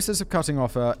in the process of cutting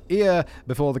off her ear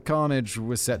before the carnage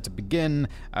was set to begin.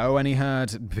 Oh, and he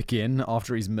heard begin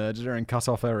after he's murdered her and cut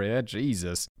off her ear?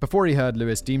 Jesus. Before he heard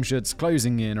Louis Diemschutz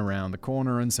closing in around the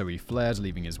corner, and so he fled,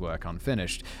 leaving his work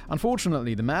unfinished.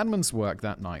 Unfortunately, the madman's work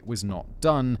that night was not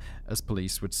done, as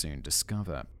police would soon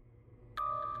discover.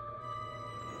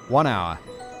 1 hour.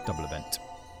 Double event.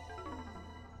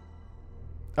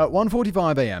 At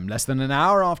 1:45 a.m., less than an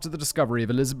hour after the discovery of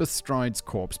Elizabeth Stride's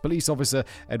corpse, police officer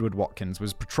Edward Watkins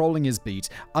was patrolling his beat,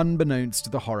 unbeknownst to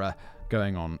the horror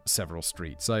going on several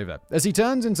streets over. As he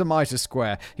turned into Mitre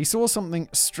Square, he saw something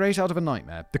straight out of a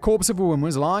nightmare. The corpse of a woman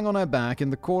was lying on her back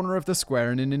in the corner of the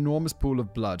square in an enormous pool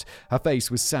of blood. Her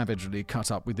face was savagely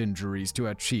cut up with injuries to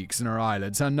her cheeks and her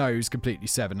eyelids, her nose completely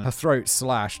severed, her throat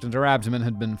slashed, and her abdomen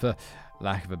had been, for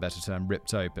lack of a better term,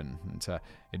 ripped open, and her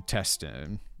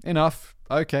intestine. Enough.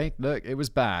 Okay, look, it was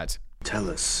bad. Tell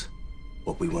us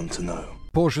what we want to know.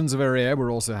 Portions of her ear were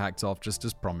also hacked off, just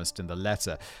as promised in the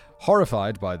letter.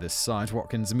 Horrified by this sight,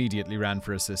 Watkins immediately ran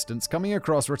for assistance, coming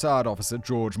across retired officer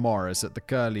George Morris at the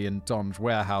Curly and Tonge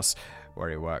warehouse, where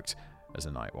he worked as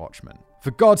a night watchman.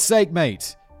 "For God's sake,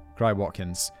 mate," cried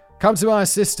Watkins, "come to my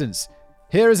assistance.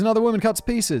 Here is another woman cut to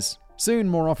pieces." Soon,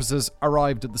 more officers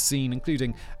arrived at the scene,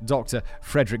 including Dr.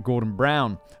 Frederick Gordon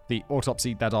Brown. The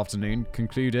autopsy that afternoon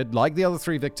concluded, like the other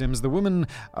three victims, the woman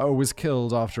was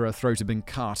killed after her throat had been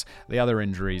cut. The other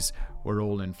injuries were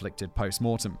all inflicted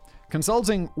post-mortem.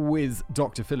 Consulting with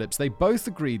Dr. Phillips, they both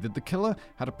agreed that the killer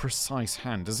had a precise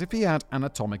hand, as if he had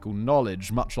anatomical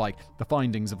knowledge, much like the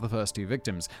findings of the first two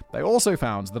victims. They also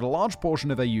found that a large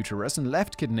portion of her uterus and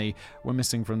left kidney were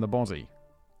missing from the body.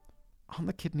 Aren't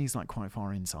the kidneys like quite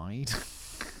far inside?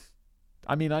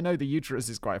 I mean, I know the uterus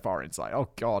is quite far inside. Oh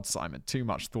God, Simon, too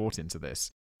much thought into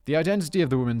this. The identity of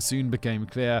the woman soon became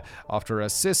clear after her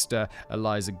sister,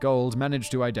 Eliza Gold,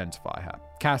 managed to identify her.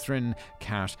 Catherine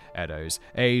Cat Eddowes,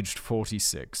 aged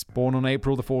 46. Born on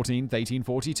April the 14th,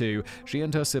 1842, she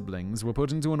and her siblings were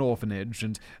put into an orphanage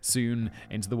and soon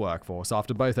into the workforce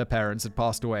after both her parents had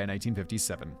passed away in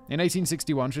 1857. In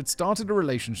 1861, she had started a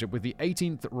relationship with the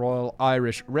 18th Royal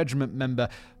Irish Regiment member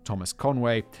Thomas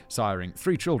Conway, siring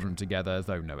 3 children together,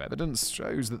 though no evidence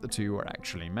shows that the two were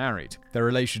actually married. Their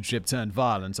relationship turned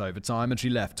violent over time, and she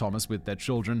left Thomas with their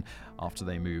children after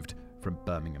they moved from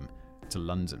Birmingham to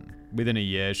London. Within a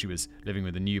year, she was living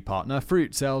with a new partner,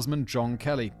 fruit salesman John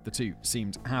Kelly. The two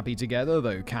seemed happy together,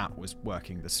 though Kat was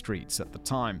working the streets at the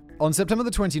time. On September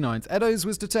the 29th, Eddowes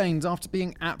was detained after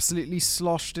being absolutely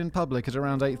sloshed in public at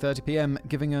around 8:30 p.m,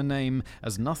 giving her name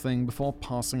as nothing before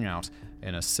passing out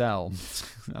in a cell.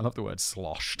 I love the word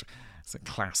sloshed. It's a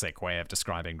classic way of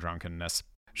describing drunkenness.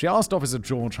 She asked Officer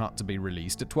George Hutt to be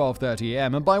released at 12:30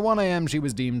 a.m, and by 1 a.m. she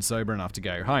was deemed sober enough to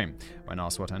go home. When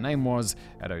asked what her name was,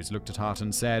 Eddowes looked at Hutt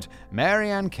and said,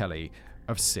 "Mary Ann Kelly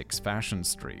of 6 Fashion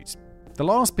Street." The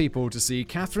last people to see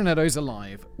Catherine Eddowes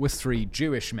alive were 3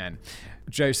 Jewish men.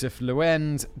 Joseph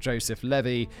Loend, Joseph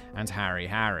Levy, and Harry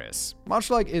Harris. Much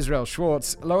like Israel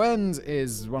Schwartz, Loend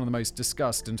is one of the most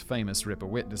discussed and famous Ripper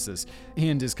witnesses. He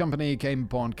and his company came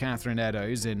upon Catherine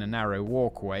Eddowes in a narrow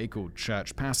walkway called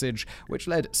Church Passage, which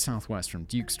led southwest from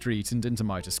Duke Street and into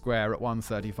Mitre Square at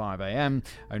 1:35 a.m.,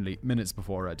 only minutes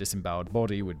before a disemboweled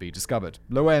body would be discovered.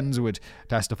 Loend would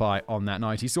testify on that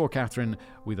night he saw Catherine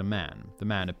with a man. The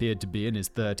man appeared to be in his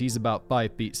 30s, about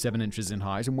 5 feet 7 inches in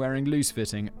height, and wearing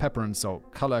loose-fitting pepper and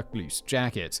salt colour loose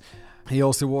jacket. He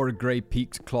also wore a grey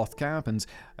peaked cloth cap and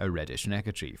a reddish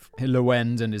neckerchief.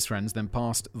 Loend and his friends then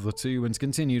passed the two and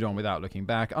continued on without looking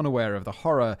back, unaware of the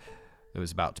horror that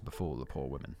was about to befall the poor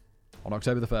women. On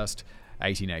October the 1st,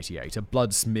 1888, a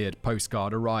blood-smeared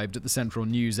postcard arrived at the Central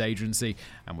News Agency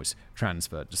and was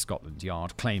transferred to Scotland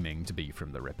Yard, claiming to be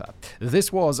from the Ripper.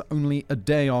 This was only a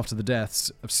day after the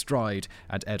deaths of Stride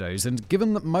and Eddowes, and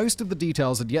given that most of the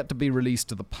details had yet to be released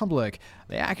to the public,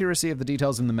 the accuracy of the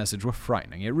details in the message were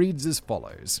frightening. It reads as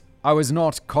follows. I was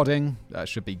not codding,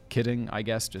 should be kidding, I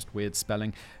guess, just weird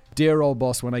spelling. Dear old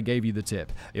boss, when I gave you the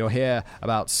tip, you'll hear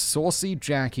about Saucy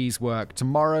Jackie's work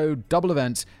tomorrow, double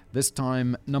event. This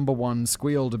time, number one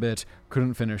squealed a bit,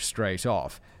 couldn't finish straight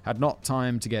off. Had not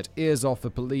time to get ears off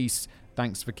the police.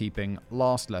 Thanks for keeping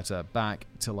last letter back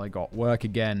till I got work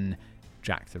again.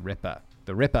 Jack the Ripper.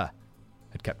 The Ripper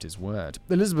had kept his word.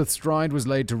 Elizabeth Stride was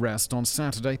laid to rest on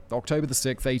Saturday, October the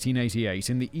 6th, 1888,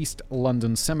 in the East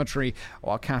London Cemetery,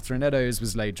 while Catherine Eddowes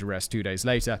was laid to rest 2 days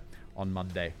later, on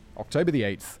Monday, October the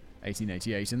 8th,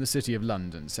 1888, in the City of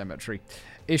London Cemetery.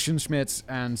 Ischenschmidt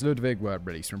and Ludwig were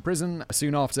released from prison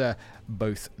soon after,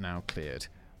 both now cleared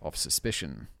of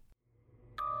suspicion.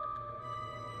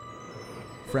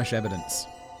 Fresh evidence.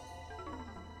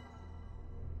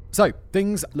 So,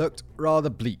 things looked rather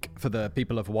bleak for the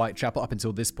people of Whitechapel up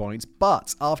until this point,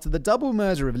 but after the double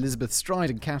murder of Elizabeth Stride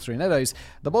and Catherine Eddowes,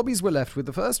 the Bobbies were left with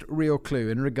the first real clue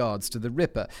in regards to the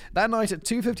Ripper. That night at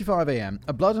 2:55 a.m,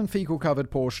 a blood and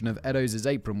fecal-covered portion of Eddowes'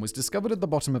 apron was discovered at the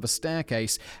bottom of a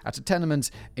staircase at a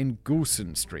tenement in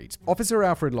Goulston Street. Officer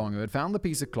Alfred Long, who had found the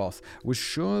piece of cloth, was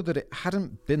sure that it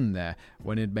hadn't been there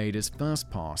when it made his first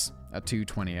pass at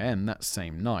 2:20 a.m. that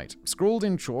same night. Scrawled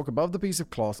in chalk above the piece of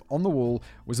cloth on the wall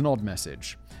was an odd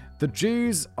message. The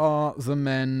Jews are the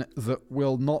men that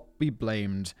will not be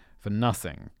blamed for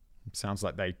nothing. Sounds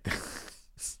like they...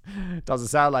 Doesn't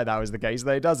sound like that was the case,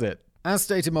 though, does it? As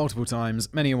stated multiple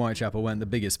times, many in Whitechapel weren't the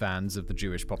biggest fans of the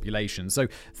Jewish population, so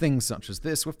things such as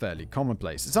this were fairly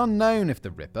commonplace. It's unknown if the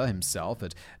Ripper himself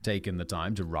had taken the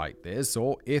time to write this,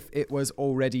 or if it was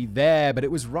already there, but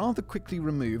it was rather quickly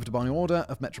removed by order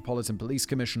of Metropolitan Police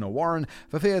Commissioner Warren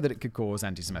for fear that it could cause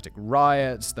anti-Semitic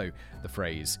riots, though the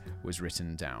phrase was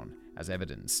written down as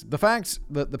evidence. The fact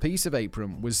that the piece of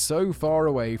apron was so far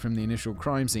away from the initial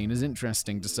crime scene is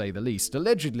interesting to say the least.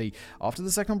 Allegedly, after the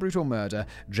second brutal murder,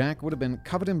 Jack would have been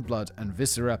covered in blood and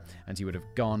viscera, and he would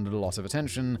have garnered a lot of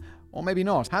attention. Or maybe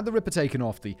not. Had the Ripper taken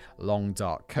off the long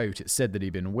dark coat it said that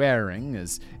he'd been wearing,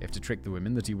 as if to trick the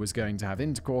women that he was going to have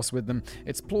intercourse with them,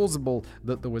 it's plausible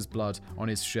that there was blood on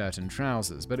his shirt and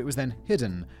trousers, but it was then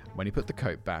hidden when he put the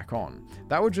coat back on.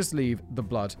 That would just leave the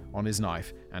blood on his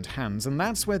knife and hands, and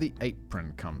that's where the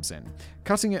apron comes in.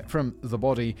 Cutting it from the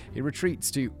body, he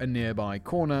retreats to a nearby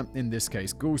corner, in this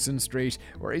case Goulston Street,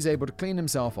 where he's able to clean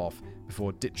himself off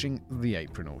before ditching the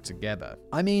apron altogether.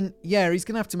 I mean, yeah, he's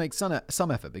going to have to make some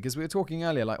effort, because we were talking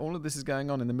earlier, like, all of this is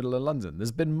going on in the middle of London.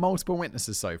 There's been multiple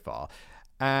witnesses so far,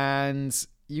 and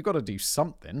you've got to do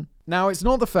something. Now, it's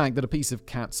not the fact that a piece of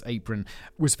cat's apron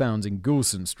was found in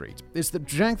Goulston Street. It's that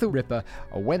Jack the Ripper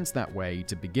went that way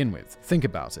to begin with. Think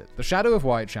about it. The Shadow of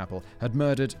Whitechapel had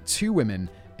murdered 2 women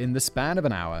in the span of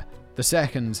an hour. The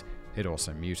second he'd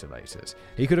also mutilated.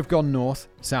 He could have gone north,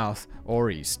 south, or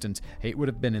east, and it would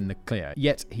have been in the clear.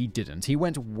 Yet he didn't. He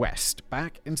went west,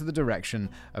 back into the direction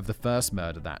of the first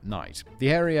murder that night.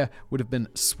 The area would have been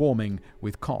swarming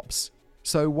with cops.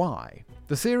 So why?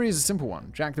 The theory is a simple one.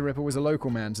 Jack the Ripper was a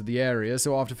local man to the area,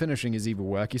 so after finishing his evil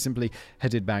work, he simply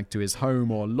headed back to his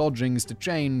home or lodgings to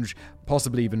change,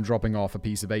 possibly even dropping off a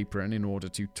piece of apron in order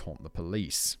to taunt the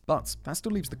police. But that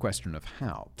still leaves the question of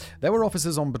how. There were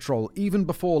officers on patrol even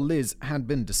before Liz had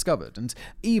been discovered, and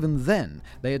even then,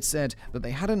 they had said that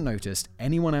they hadn't noticed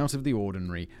anyone out of the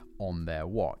ordinary on their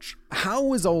watch. How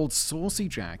was old Saucy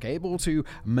Jack able to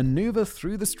maneuver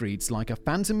through the streets like a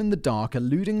phantom in the dark,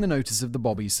 eluding the notice of the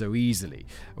Bobbies so easily?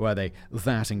 Were they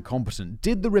that incompetent?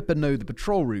 Did the Ripper know the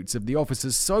patrol routes of the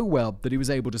officers so well that he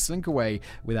was able to slink away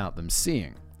without them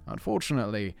seeing?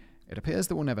 Unfortunately, it appears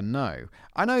that we'll never know.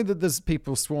 I know that there's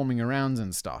people swarming around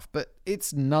and stuff, but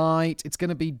it's night, it's going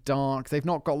to be dark, they've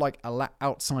not got like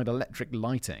outside electric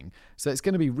lighting, so it's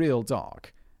going to be real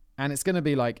dark. And it's going to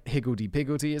be like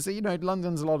higgledy-piggledy. It's,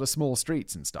 London's a lot of small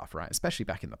streets and stuff, right? Especially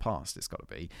back in the past, it's got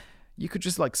to be. You could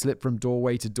just slip from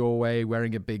doorway to doorway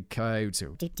wearing a big coat.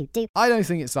 I don't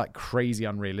think it's crazy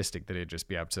unrealistic that he'd just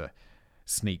be able to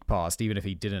sneak past, even if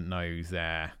he didn't know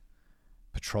their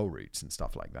patrol routes and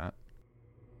stuff like that.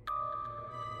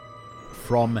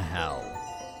 From Hell.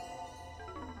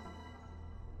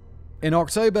 In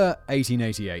October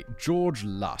 1888, George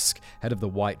Lusk, head of the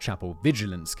Whitechapel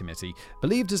Vigilance Committee,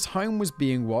 believed his home was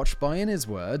being watched by, in his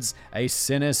words, a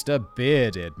sinister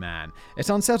bearded man.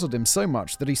 It unsettled him so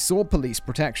much that he sought police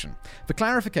protection. For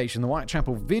clarification, the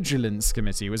Whitechapel Vigilance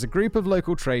Committee was a group of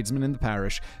local tradesmen in the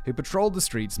parish who patrolled the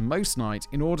streets most nights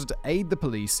in order to aid the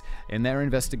police in their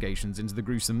investigations into the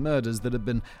gruesome murders that had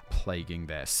been plaguing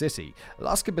their city.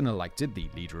 Lusk had been elected the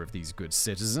leader of these good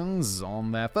citizens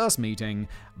on their first meeting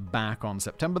back on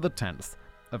September the 10th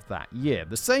of that year.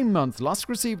 The same month, Lusk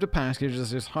received a package at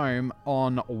his home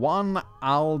on 1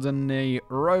 Alderney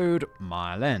Road,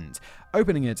 Mile End.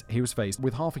 Opening it, he was faced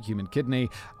with half a human kidney,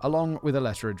 along with a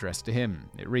letter addressed to him.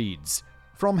 It reads,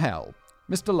 "From Hell,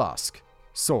 Mr. Lusk.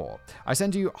 Saw. I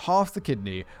send you half the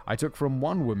kidney I took from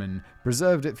one woman,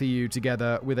 preserved it for you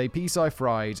together with a piece I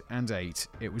fried and ate.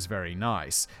 It was very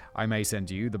nice. I may send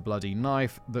you the bloody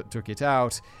knife that took it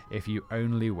out if you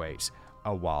only wait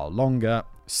a while longer.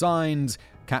 Signed,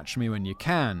 Catch Me When You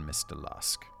Can, Mr.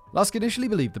 Lusk." Lusk initially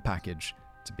believed the package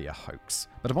to be a hoax,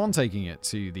 but upon taking it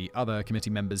to the other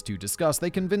committee members to discuss, they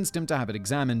convinced him to have it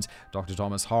examined. Dr.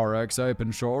 Thomas Horrocks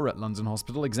Openshaw at London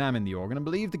Hospital examined the organ and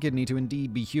believed the kidney to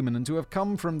indeed be human and to have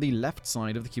come from the left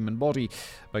side of the human body.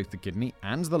 Both the kidney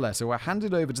and the letter were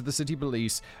handed over to the city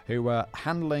police, who were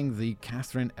handling the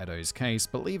Catherine Eddowes case,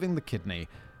 believing the kidney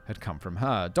had come from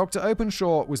her. Dr.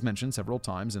 Openshaw was mentioned several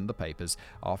times in the papers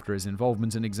after his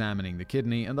involvement in examining the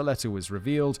kidney, and the letter was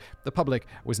revealed. The public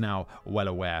was now well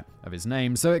aware of his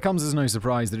name, so it comes as no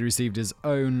surprise that he received his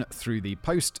own through the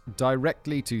post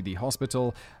directly to the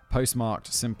hospital,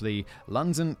 postmarked simply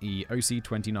London EOC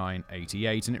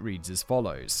 2988, and it reads as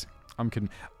follows.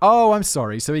 I'm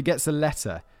sorry, so he gets a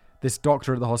letter. This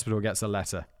doctor at the hospital gets a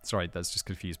letter. Sorry, that's just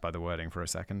confused by the wording for a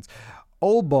second.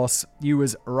 "Old boss, you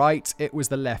was right. It was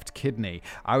the left kidney.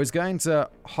 I was going to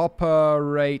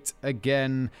operate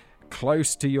again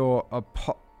close to your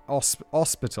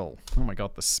hospital." Oh my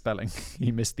god, the spelling.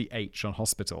 He missed the H on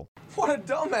hospital. What a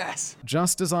dumbass!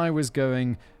 "Just as I was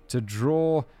going to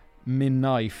draw me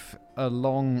knife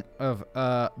along of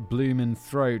bloomin'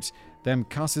 throat, them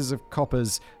cusses of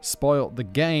coppers spoilt the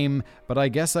game, but I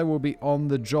guess I will be on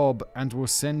the job and will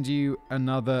send you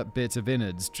another bit of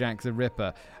innards, Jack the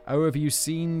Ripper. Oh, have you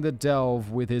seen the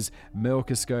delve with his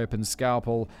milkoscope and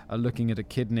scalpel looking at a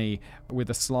kidney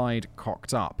with a slide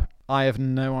cocked up?" I have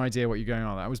no idea what you're going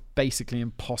on. That was basically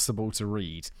impossible to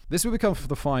read. This would become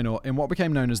the final in what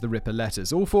became known as the Ripper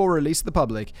Letters. All four were released to the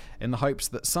public in the hopes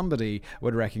that somebody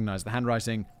would recognize the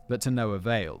handwriting, but to no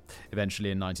avail.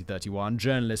 Eventually, in 1931,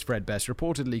 journalist Fred Best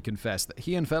reportedly confessed that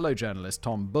he and fellow journalist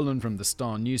Tom Bullen from the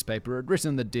Star newspaper had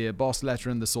written the Dear Boss letter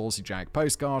and the Saucy Jack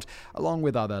postcard, along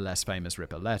with other less famous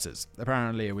Ripper letters.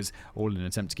 Apparently, it was all in an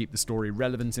attempt to keep the story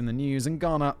relevant in the news and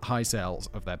garner high sales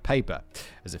of their paper,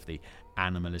 as if the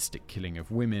animalistic killing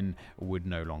of women would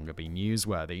no longer be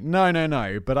newsworthy.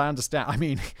 No, but I understand. I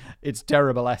mean, it's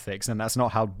terrible ethics, and that's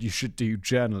not how you should do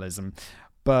journalism.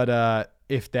 But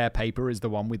if their paper is the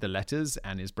one with the letters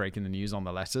and is breaking the news on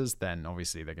the letters, then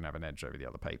obviously they're going to have an edge over the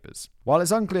other papers. While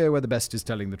it's unclear whether Best is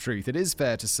telling the truth, it is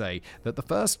fair to say that the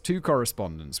first two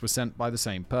correspondents were sent by the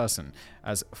same person.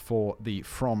 As for the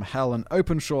From Hell and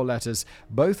Openshaw letters,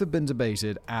 both have been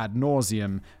debated ad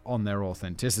nauseum on their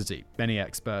authenticity. Many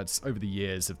experts over the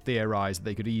years have theorized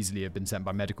they could easily have been sent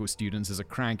by medical students as a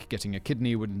crank. Getting a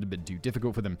kidney wouldn't have been too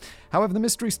difficult for them. However, the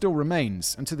mystery still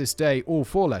remains, and to this day, all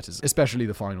four letters, especially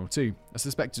the final two, are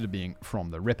suspected of being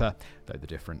from the Ripper, though the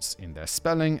difference in their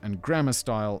spelling and grammar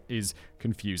style is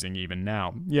confusing even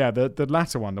now. Yeah, the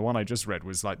latter one, the one I just read,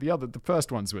 was like the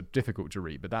first ones were difficult to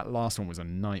read, but that last one was a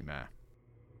nightmare.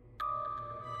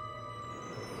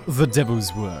 The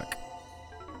Devil's Work.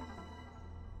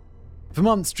 For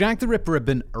months, Jack the Ripper had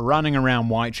been running around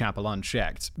Whitechapel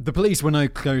unchecked. The police were no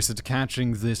closer to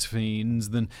catching this fiend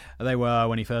than they were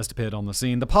when he first appeared on the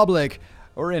scene. The public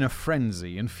were in a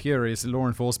frenzy and furious at law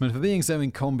enforcement for being so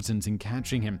incompetent in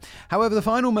catching him. However, the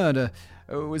final murder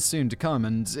was soon to come,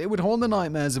 and it would haunt the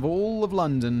nightmares of all of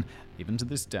London even to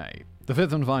this day. The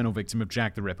fifth and final victim of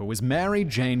Jack the Ripper was Mary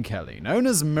Jane Kelly, known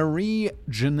as Marie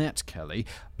Jeanette Kelly,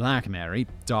 Black Mary,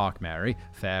 Dark Mary,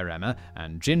 Fair Emma,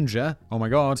 and Ginger. Oh my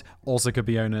god, also could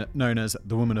be known as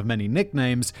the woman of many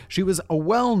nicknames. She was a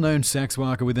well-known sex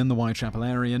worker within the Whitechapel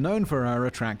area, known for her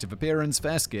attractive appearance,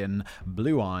 fair skin,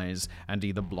 blue eyes, and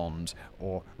either blonde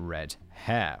or red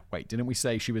hair. Wait, didn't we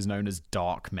say she was known as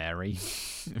Dark Mary?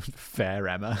 Fair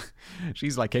Emma.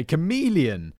 She's like a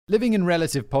chameleon. Living in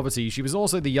relative poverty, she was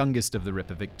also the youngest of the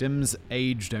Ripper victims,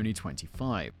 aged only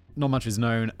 25. Not much is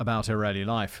known about her early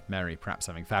life, Mary perhaps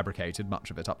having fabricated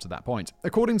much of it up to that point.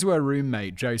 According to her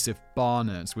roommate, Joseph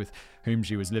Barnett, with whom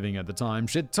she was living at the time,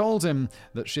 she'd told him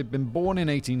that she'd been born in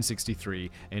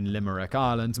 1863 in Limerick,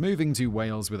 Ireland, moving to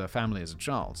Wales with her family as a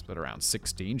child. But around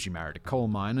 16, she married a coal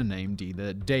miner named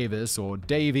either Davis or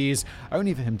Davies,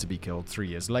 only for him to be killed 3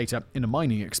 years later in a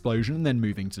mining explosion, and then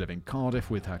moving to live in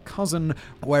Cardiff with her cousin,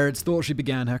 where it's thought she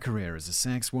began her career as a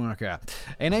sex worker.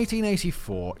 In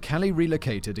 1884, Kelly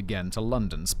relocated again to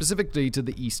London, specifically to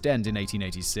the East End. In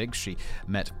 1886, she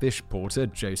met fish porter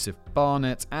Joseph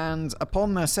Barnett, and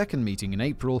upon their second meeting in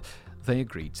April, they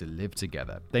agreed to live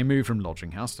together. They moved from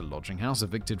lodging house to lodging house,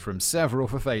 evicted from several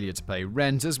for failure to pay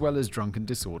rent, as well as drunken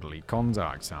disorderly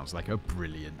conduct. Sounds like a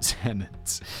brilliant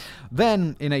tenant.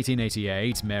 Then, in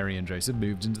 1888, Mary and Joseph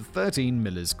moved into 13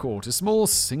 Miller's Court, a small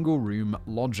single-room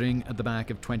lodging at the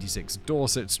back of 26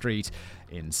 Dorset Street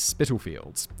in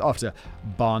Spitalfields. After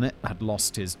Barnett had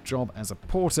lost his job as a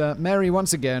porter, Mary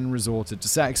once again resorted to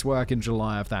sex work in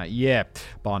July of that year.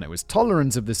 Barnett was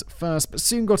tolerant of this at first, but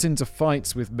soon got into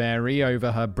fights with Mary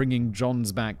over her bringing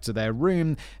Johns back to their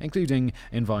room, including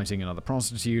inviting another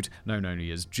prostitute, known only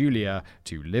as Julia,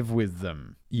 to live with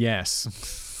them.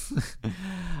 Yes.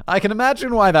 I can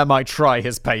imagine why that might try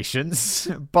his patience.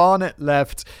 Barnett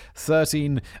left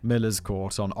 13 Miller's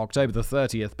Court on October the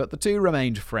 30th, but the two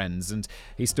remained friends, and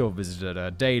he still visited her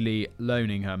daily,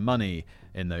 loaning her money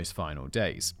in those final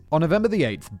days. On November the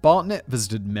 8th, Barnett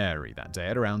visited Mary that day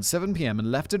at around 7 p.m.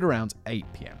 and left at around 8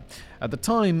 p.m. At the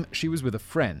time, she was with a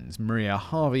friend, Maria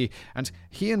Harvey, and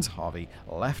he and Harvey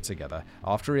left together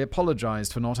after he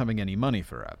apologized for not having any money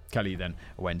for her. Kelly then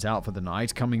went out for the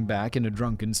night, coming back in a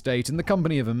drunken state in the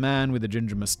company of a man with a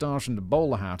ginger moustache and a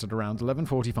bowler hat at around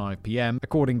 11:45 p.m.,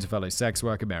 according to fellow sex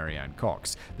worker Mary Ann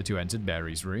Cox. The two entered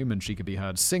Mary's room, and she could be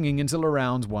heard singing until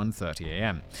around 1:30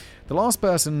 a.m. The last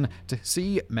person to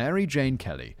see Mary Jane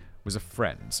Kelly was a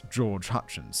friend, George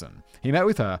Hutchinson. He met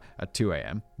with her at 2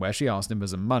 a.m., where she asked him for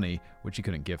some money, which he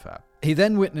couldn't give her. He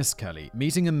then witnessed Kelly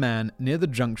meeting a man near the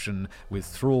junction with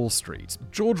Thrall Street.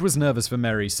 George was nervous for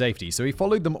Mary's safety, so he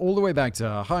followed them all the way back to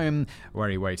her home, where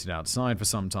he waited outside for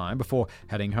some time before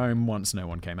heading home once no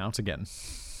one came out again.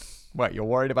 Wait, you're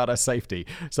worried about her safety.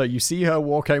 So you see her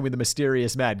walk home with a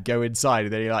mysterious man, go inside,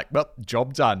 and then you're like, well,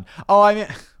 job done. Oh, I mean,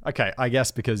 okay, I guess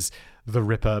because the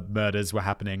Ripper murders were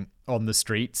happening on the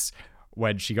streets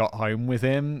when she got home with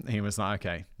him, he was like,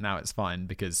 okay, now it's fine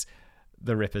because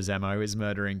the Ripper's MO is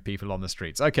murdering people on the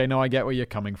streets. Okay, no, I get where you're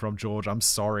coming from, George. I'm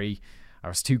sorry. I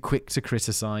was too quick to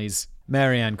criticize.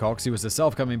 Mary Ann Cox, who was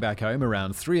herself coming back home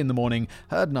around 3 a.m,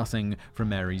 heard nothing from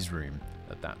Mary's room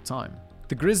at that time.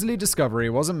 The grisly discovery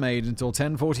wasn't made until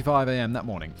 10:45 a.m. that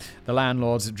morning. The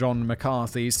landlord, John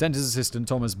McCarthy, sent his assistant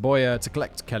Thomas Boyer to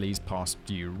collect Kelly's past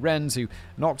due rent, who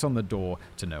knocked on the door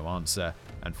to no answer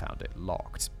and found it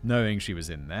locked. Knowing she was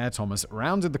in there, Thomas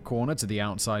rounded the corner to the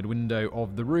outside window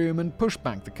of the room and pushed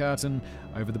back the curtain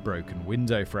over the broken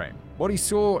window frame. What he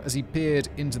saw as he peered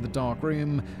into the dark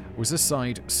room was a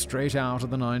sight straight out of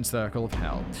the Ninth Circle of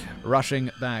Hell.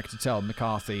 Rushing back to tell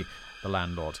McCarthy, the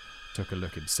landlord took a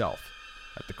look himself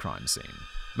at the crime scene.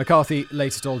 McCarthy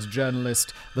later told a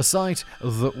journalist, "The sight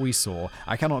that we saw,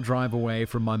 I cannot drive away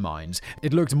from my mind.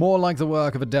 It looked more like the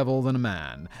work of a devil than a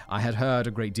man. I had heard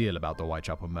a great deal about the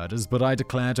Whitechapel murders, but I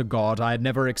declare to God I had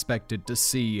never expected to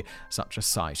see such a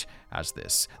sight as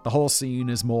this. The whole scene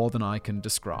is more than I can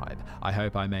describe. I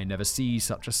hope I may never see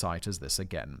such a sight as this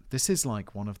again." This is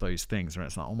like one of those things where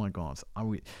it's like, oh my God,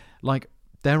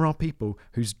 there are people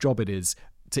whose job it is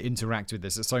to interact with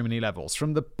this at so many levels.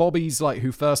 From the bobbies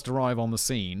who first arrive on the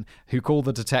scene, who call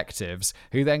the detectives,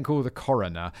 who then call the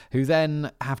coroner, who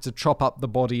then have to chop up the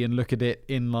body and look at it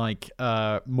in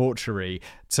mortuary,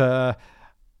 to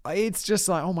it's just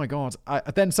like, oh my God.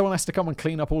 Then someone has to come and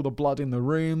clean up all the blood in the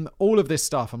room. All of this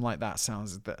stuff, I'm like, that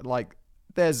sounds like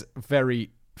there's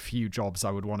very few jobs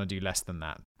I would want to do less than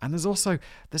that. And there's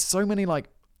so many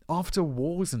after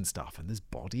wars and stuff, and there's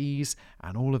bodies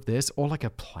and all of this, or a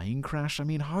plane crash. I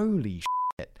mean, holy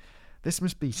shit. This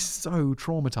must be so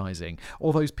traumatizing.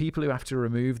 All those people who have to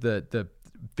remove the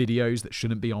videos that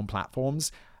shouldn't be on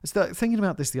platforms. I was thinking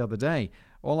about this the other day.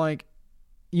 Or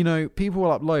you know, people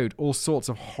will upload all sorts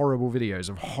of horrible videos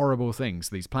of horrible things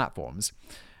to these platforms.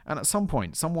 And at some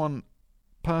point,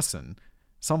 person,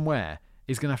 somewhere,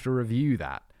 is going to have to review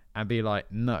that and be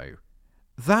like, no,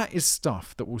 that is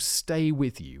stuff that will stay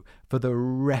with you for the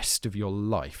rest of your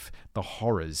life. The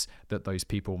horrors that those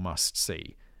people must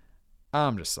see.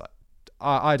 I'm just like,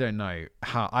 I don't know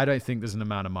how. I don't think there's an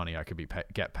amount of money I could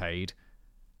get paid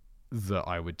that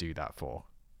I would do that for.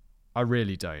 I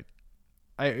really don't.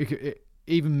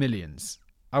 Even millions,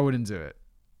 I wouldn't do it.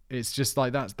 It's just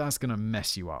like that's gonna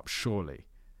mess you up, surely.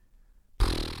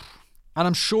 And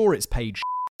I'm sure it's paid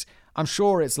shit. I'm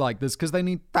sure it's like this because they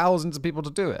need thousands of people to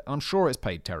do it. I'm sure it's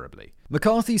paid terribly.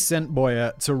 McCarthy sent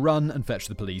Boyer to run and fetch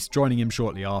the police, joining him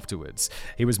shortly afterwards.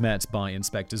 He was met by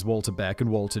Inspectors Walter Beck and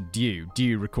Walter Dew.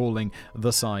 Dew, recalling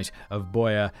the sight of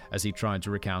Boyer as he tried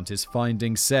to recount his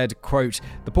findings, said, quote,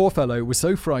 "The poor fellow was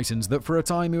so frightened that for a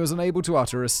time he was unable to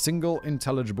utter a single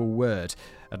intelligible word.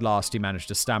 At last he managed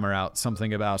to stammer out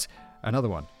something about another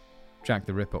one. Jack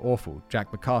the Ripper, awful.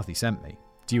 Jack McCarthy sent me."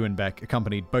 Dew and Beck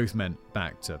accompanied both men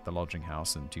back to the lodging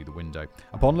house and to the window.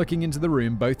 Upon looking into the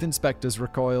room, both inspectors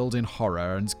recoiled in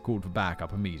horror and called for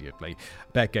backup immediately.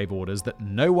 Beck gave orders that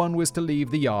no one was to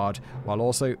leave the yard, while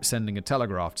also sending a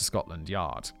telegraph to Scotland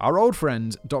Yard. Our old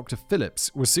friend, Dr.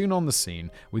 Phillips, was soon on the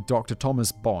scene with Dr.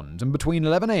 Thomas Bond, and between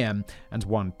 11 a.m. and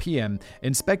 1 p.m.,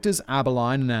 Inspectors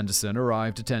Aberline and Anderson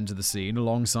arrived to tend to the scene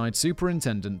alongside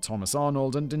Superintendent Thomas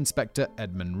Arnold and Inspector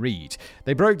Edmund Reed.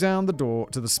 They broke down the door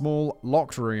to the small,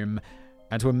 locked room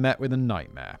and were met with a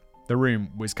nightmare. The room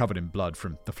was covered in blood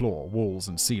from the floor, walls,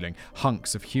 and ceiling.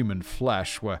 Hunks of human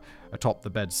flesh were atop the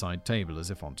bedside table as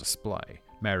if on display.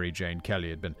 Mary Jane Kelly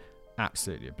had been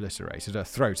absolutely obliterated. Her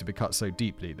throat had been cut so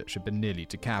deeply that she'd been nearly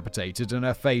decapitated, and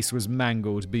her face was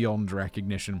mangled beyond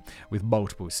recognition, with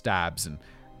multiple stabs and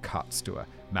cuts to her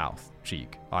mouth,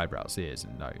 cheek, eyebrows, ears,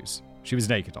 and nose. She was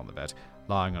naked on the bed,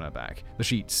 lying on her back, the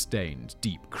sheets stained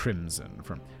deep crimson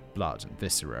from blood and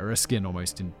viscera. Her skin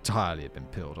almost entirely had been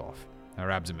peeled off.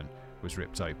 Her abdomen was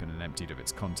ripped open and emptied of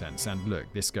its contents. And look,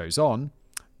 this goes on.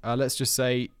 Let's just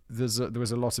say there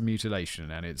was a lot of mutilation,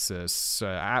 and it's an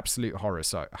absolute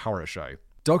horror show.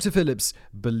 Dr. Phillips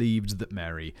believed that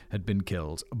Mary had been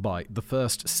killed by the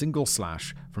first single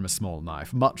slash from a small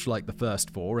knife, much like the first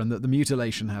four, and that the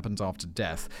mutilation happened after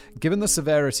death. Given the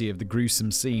severity of the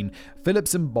gruesome scene,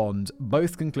 Phillips and Bond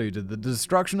both concluded that the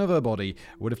destruction of her body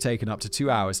would have taken up to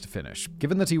 2 hours to finish.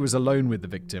 Given that he was alone with the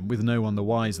victim, with no one the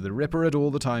wiser, the Ripper had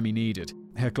all the time he needed.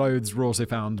 Her clothes were also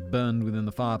found burned within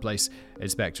the fireplace,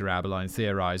 Inspector Aberline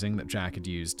theorizing that Jack had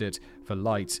used it for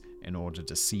light in order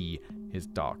to see his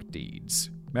dark deeds.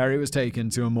 Mary was taken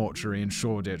to a mortuary in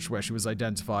Shoreditch, where she was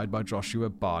identified by Joshua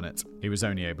Barnett. He was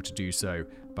only able to do so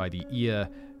by the ear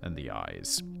and the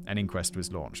eyes. An inquest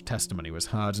was launched, testimony was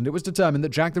heard, and it was determined that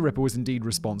Jack the Ripper was indeed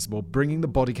responsible, bringing the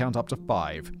body count up to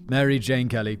 5. Mary Jane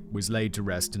Kelly was laid to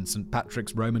rest in St.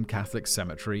 Patrick's Roman Catholic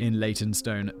Cemetery in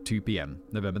Leytonstone at 2 p.m,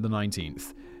 November the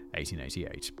 19th.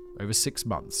 1888. Over 6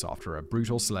 months after a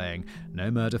brutal slaying,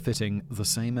 no murder fitting the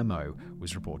same MO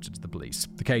was reported to the police.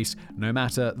 The case, no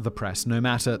matter the press, no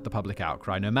matter the public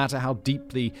outcry, no matter how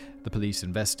deeply the police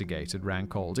investigated, ran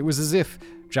cold. It was as if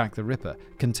Jack the Ripper,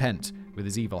 content with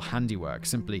his evil handiwork,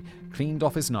 simply cleaned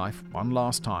off his knife one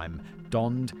last time,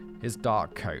 donned his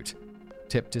dark coat,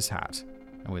 tipped his hat,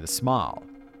 and with a smile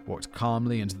walked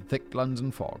calmly into the thick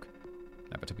London fog,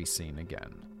 never to be seen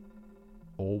again.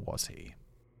 Or was he?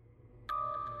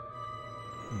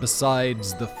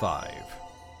 Besides the 5.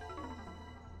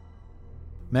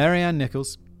 Mary Ann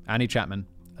Nichols, Annie Chapman,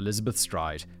 Elizabeth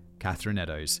Stride, Catherine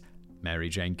Eddowes, Mary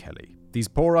Jane Kelly. These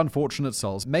poor unfortunate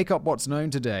souls make up what's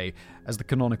known today as the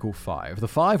canonical 5, the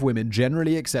 5 women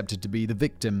generally accepted to be the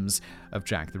victims of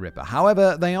Jack the Ripper.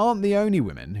 However, they aren't the only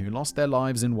women who lost their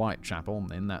lives in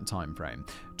Whitechapel in that time frame.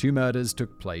 2 murders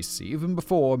took place even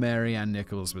before Mary Ann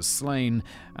Nichols was slain,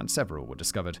 and several were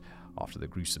discovered after the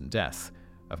gruesome death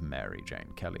of Mary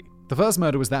Jane Kelly. The first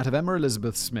murder was that of Emma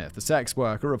Elizabeth Smith, a sex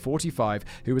worker of 45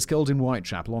 who was killed in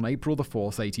Whitechapel on April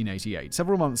 4th, 1888,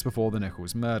 several months before the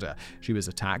Nichols murder. She was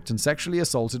attacked and sexually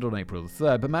assaulted on April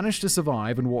 3rd, but managed to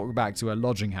survive and walk back to her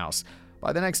lodging house.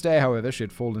 By the next day, however, she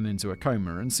had fallen into a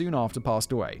coma and soon after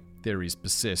passed away. Theories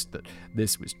persist that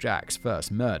this was Jack's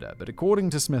first murder, but according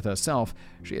to Smith herself,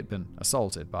 she had been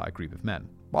assaulted by a group of men.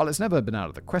 While it's never been out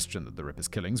of the question that the Ripper's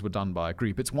killings were done by a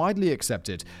group, it's widely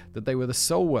accepted that they were the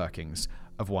sole workings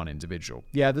of one individual.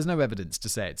 Yeah, there's no evidence to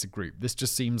say it's a group. This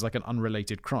just seems like an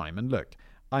unrelated crime. And look,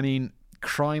 I mean,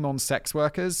 crime on sex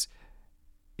workers,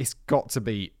 it's got to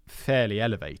be fairly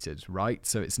elevated, right?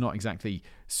 So it's not exactly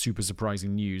super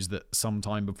surprising news that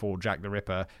sometime before Jack the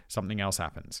Ripper, something else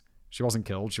happens. She wasn't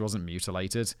killed, she wasn't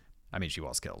mutilated. I mean, she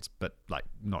was killed, but like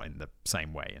not in the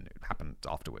same way, and it happened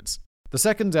afterwards. The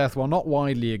second death, while not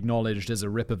widely acknowledged as a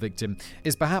Ripper victim,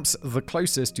 is perhaps the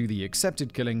closest to the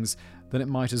accepted killings that it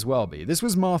might as well be. This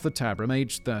was Martha Tabram,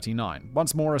 aged 39.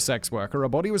 Once more a sex worker, her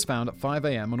body was found at 5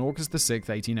 a.m. on August 6,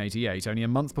 1888, only a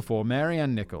month before Mary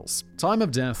Ann Nichols. Time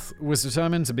of death was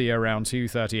determined to be around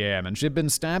 2:30 a.m., and she'd been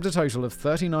stabbed a total of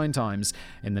 39 times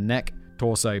in the neck,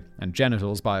 torso, and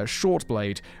genitals by a short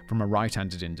blade from a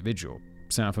right-handed individual.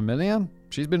 Sound familiar?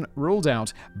 She's been ruled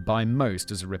out by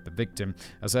most as a Ripper victim,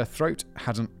 as her throat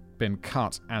hadn't been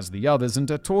cut as the others and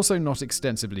her torso not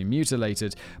extensively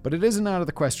mutilated, but it isn't out of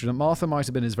the question that Martha might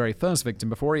have been his very first victim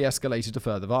before he escalated to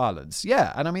further violence.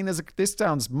 Yeah, and I mean, this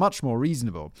sounds much more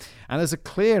reasonable, and there's a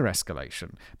clear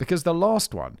escalation, because the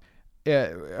last one,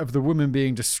 of the woman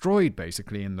being destroyed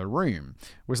basically in the room,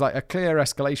 was like a clear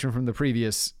escalation from the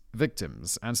previous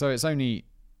victims, and so it's only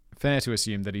fair to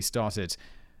assume that he started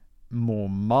more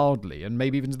mildly, and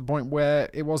maybe even to the point where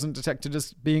it wasn't detected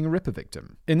as being a Ripper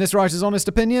victim. In this writer's honest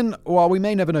opinion, while we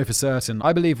may never know for certain,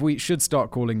 I believe we should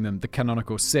start calling them the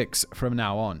Canonical Six from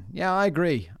now on. Yeah, I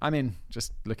agree. I mean,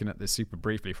 just looking at this super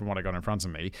briefly from what I got in front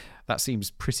of me, that seems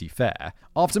pretty fair.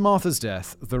 After Martha's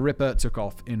death, the Ripper took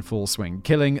off in full swing,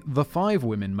 killing the 5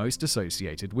 women most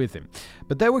associated with him.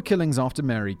 But there were killings after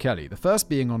Mary Kelly, the first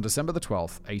being on December the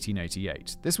 12th,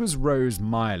 1888. This was Rose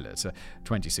Mylett, a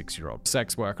 26-year-old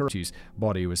sex worker whose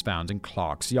body was found in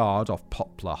Clark's Yard off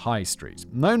Poplar High Street.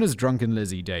 Known as Drunken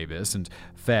Lizzie Davis and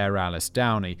Fair Alice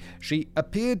Downey, she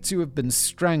appeared to have been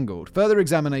strangled. Further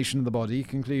examination of the body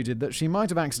concluded that she might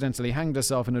have accidentally hanged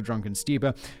herself in a drunken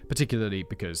stupor, particularly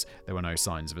because there were no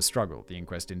signs of a struggle. The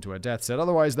inquest into her death said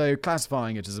otherwise, though,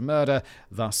 classifying it as a murder,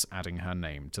 thus adding her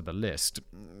name to the list.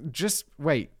 Just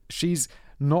wait, she's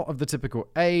not of the typical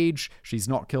age, she's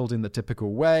not killed in the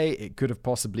typical way, it could have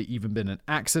possibly even been an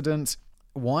accident.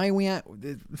 Why are we at...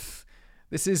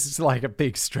 This is like a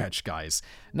big stretch, guys.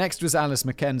 Next was Alice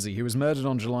Mackenzie, who was murdered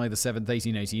on July the 7th,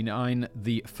 1889,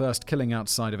 the first killing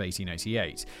outside of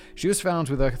 1888. She was found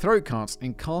with her throat cut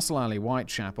in Castle Alley,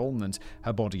 Whitechapel, and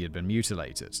her body had been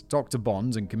mutilated. Dr.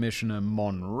 Bond and Commissioner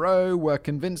Monroe were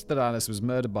convinced that Alice was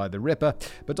murdered by the Ripper,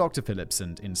 but Dr. Phillips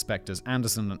and Inspectors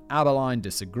Anderson and Aberline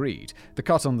disagreed. The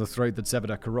cut on the throat that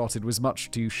severed her carotid was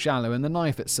much too shallow, and the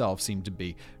knife itself seemed to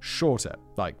be shorter.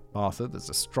 Like Arthur, there's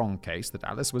a strong case that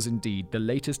Alice was indeed the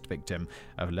latest victim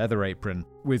of Leather Apron,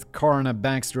 with Coroner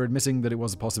Baxter admitting that it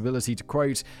was a possibility to,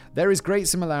 quote, "There is great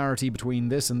similarity between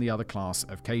this and the other class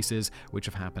of cases which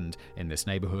have happened in this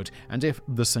neighborhood, and if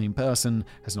the same person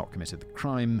has not committed the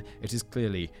crime, it is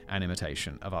clearly an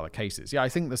imitation of other cases." Yeah, I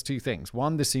think there's two things.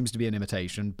 One, this seems to be an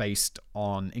imitation based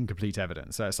on incomplete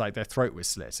evidence. So it's like their throat was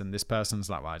slit, and this person's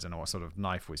like, well, I don't know what sort of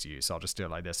knife was used, so I'll just do it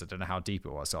like this. I don't know how deep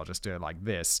it was, so I'll just do it like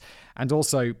this. And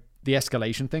also, the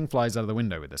escalation thing flies out of the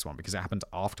window with this one because it happened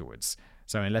afterwards.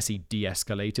 So unless he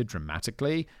de-escalated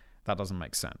dramatically, that doesn't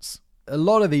make sense. A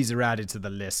lot of these are added to the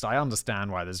list. I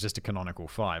understand why there's just a canonical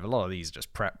 5. A lot of these are just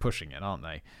pushing it, aren't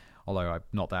they? Although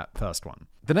not that first one.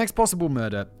 The next possible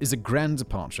murder is a grand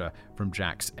departure from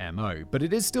Jack's MO, but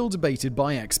it is still debated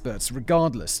by experts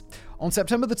regardless. On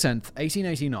September the 10th,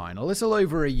 1889, a little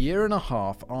over a year and a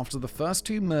half after the first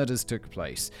 2 murders took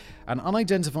place, an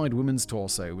unidentified woman's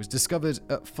torso was discovered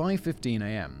at 5:15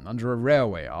 a.m. under a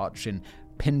railway arch in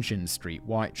Pinchin Street,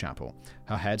 Whitechapel.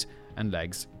 Her head and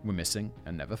legs were missing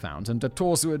and never found, and her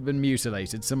torso had been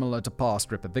mutilated similar to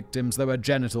past Ripper victims, though her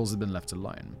genitals had been left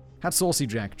alone. Had Saucy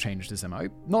Jack changed his MO?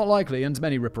 Not likely, and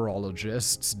many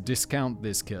Ripperologists discount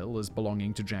this kill as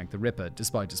belonging to Jack the Ripper,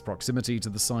 despite his proximity to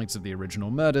the sites of the original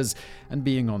murders, and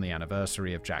being on the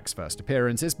anniversary of Jack's first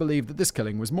appearance, it's believed that this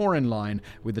killing was more in line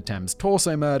with the Thames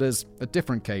Torso murders, a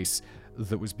different case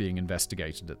that was being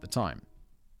investigated at the time.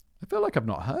 I feel like I've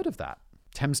not heard of that.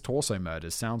 Thames Torso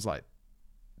murders sounds like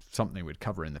something we'd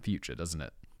cover in the future, doesn't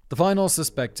it? The final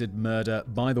suspected murder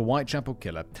by the Whitechapel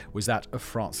killer was that of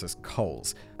Frances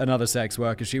Coles, another sex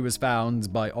worker. She was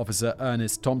found by Officer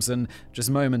Ernest Thompson just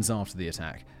moments after the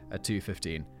attack at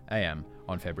 2:15 a.m.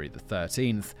 on February the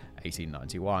 13th,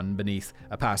 1891, beneath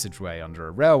a passageway under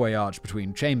a railway arch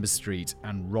between Chambers Street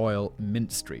and Royal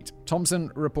Mint Street.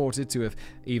 Thompson reported to have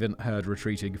even heard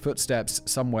retreating footsteps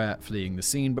somewhere fleeing the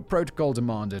scene, but protocol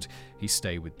demanded he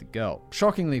stay with the girl.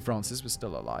 Shockingly, Frances was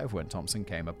still alive when Thompson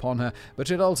came upon her, but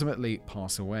she'd ultimately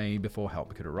pass away before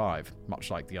help could arrive.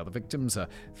 Much like the other victims, her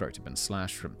throat had been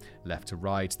slashed from left to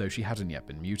right, though she hadn't yet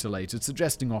been mutilated,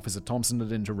 suggesting Officer Thompson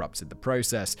had interrupted the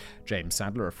process. James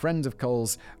Sadler, a friend of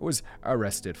Coles, was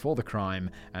arrested for the crime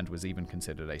and was even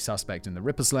considered a suspect in the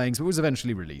Ripper slayings, but was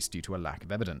eventually released due to a lack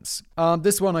of evidence.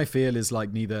 This one I feel is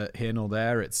like neither here nor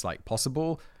there. It's like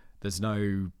possible. There's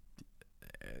no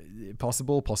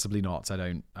Possible, possibly not. I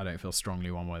don't feel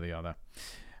strongly one way or the other.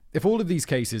 If all of these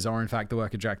cases are in fact the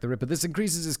work of Jack the Ripper, this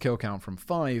increases his kill count from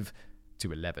 5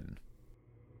 to 11.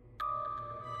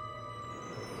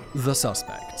 The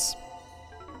suspects.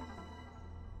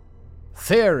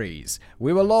 Theories.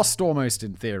 We were lost almost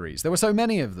in theories. There were so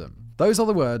many of them. Those are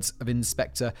the words of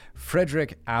Inspector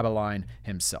Frederick Aberline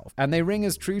himself, and they ring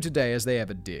as true today as they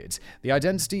ever did. The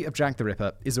identity of Jack the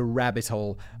Ripper is a rabbit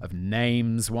hole of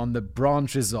names, one that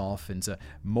branches off into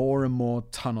more and more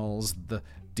tunnels the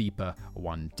deeper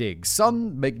one digs.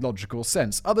 Some make logical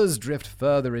sense, others drift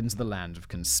further into the land of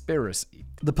conspiracy.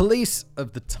 The police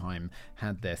of the time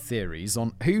had their theories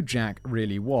on who Jack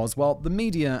really was, while the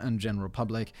media and general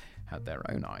public had their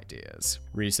own ideas.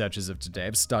 Researchers of today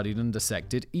have studied and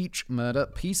dissected each murder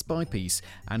piece by piece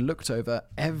and looked over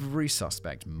every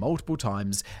suspect multiple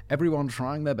times, everyone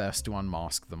trying their best to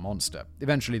unmask the monster.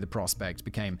 Eventually, the prospect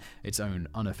became its own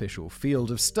unofficial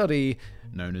field of study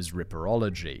known as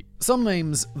Ripperology. Some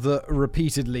names that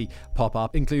repeatedly pop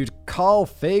up include Karl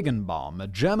Feigenbaum, a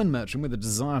German merchant with a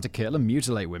desire to kill and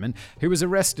mutilate women who was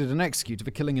arrested and executed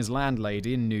for killing his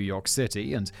landlady in New York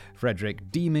City, and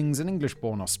Frederick Deemings, an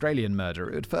English-born Australian murderer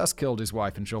who had first killed his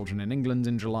wife and children in England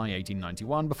in July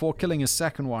 1891 before killing his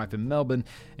second wife in Melbourne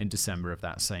in December of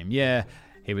that same year.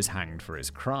 He was hanged for his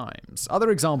crimes.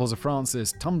 Other examples are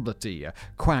Francis Tumblety, a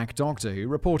quack doctor who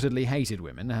reportedly hated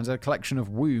women and had a collection of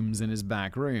wombs in his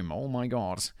back room. Oh my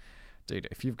god. Dude,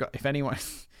 if anyone...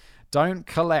 Don't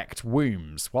collect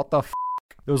wombs. What the f***?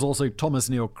 There was also Thomas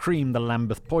Neil Cream, the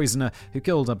Lambeth poisoner, who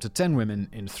killed up to 10 women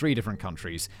in 3 different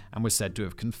countries and was said to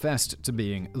have confessed to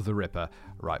being the Ripper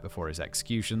right before his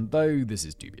execution, though this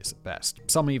is dubious at best.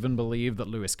 Some even believe that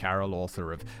Lewis Carroll,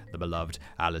 author of the beloved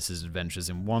Alice's Adventures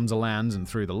in Wonderland and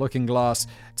Through the Looking Glass,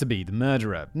 to be the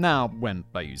murderer. Now, when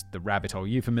I used the rabbit hole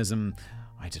euphemism,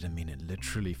 I didn't mean it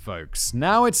literally, folks.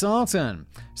 Now it's our turn.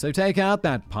 So take out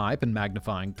that pipe and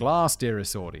magnifying glass,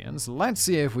 dearest audience. Let's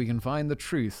see if we can find the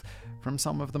truth from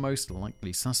some of the most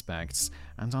likely suspects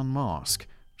and unmask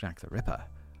Jack the Ripper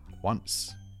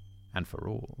once and for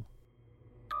all.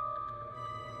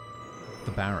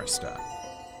 The barrister.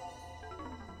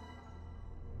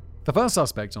 The first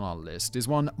suspect on our list is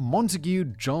one Montague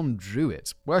John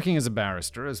Druitt. Working as a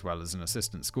barrister as well as an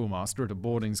assistant schoolmaster at a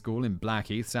boarding school in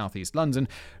Blackheath, southeast London,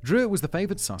 Druitt was the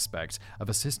favoured suspect of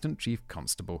Assistant Chief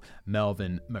Constable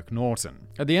Melvin McNaughton.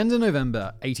 At the end of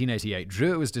November 1888,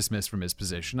 Druitt was dismissed from his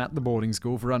position at the boarding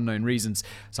school for unknown reasons.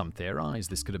 Some theorise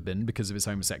this could have been because of his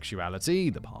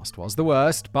homosexuality, the past was the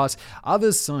worst, but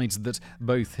others cited that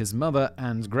both his mother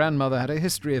and grandmother had a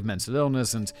history of mental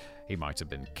illness and he might have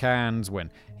been canned when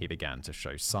he began to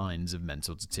show signs of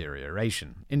mental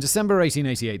deterioration. In December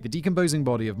 1888, the decomposing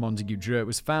body of Montague Druitt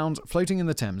was found floating in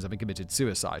the Thames, having committed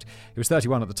suicide. He was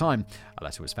 31 at the time. A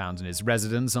letter was found in his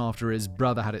residence after his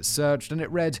brother had it searched, and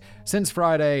it read, "Since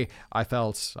Friday, I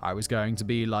felt I was going to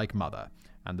be like mother,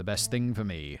 and the best thing for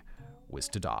me was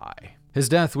to die." His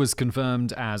death was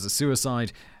confirmed as a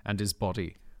suicide, and his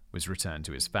body was returned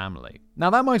to his family. Now,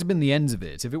 that might have been the end of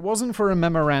it if it wasn't for a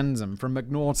memorandum from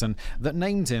McNaughton that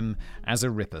named him as a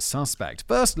Ripper suspect.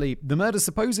 Firstly, the murder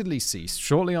supposedly ceased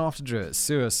shortly after Druitt's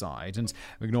suicide, and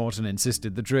McNaughton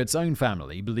insisted that Druitt's own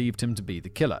family believed him to be the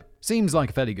killer. Seems like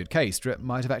a fairly good case. Druitt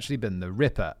might have actually been the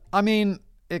Ripper. I mean,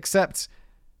 except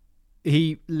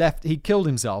he killed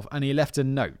himself and he left a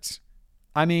note.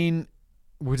 I mean,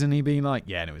 wouldn't he be like,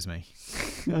 yeah, it was me.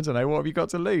 I don't know, what have you got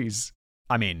to lose?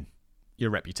 I mean, your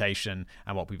reputation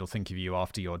and what people think of you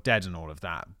after you're dead and all of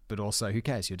that. But also, who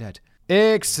cares? You're dead.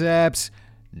 Except,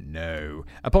 no.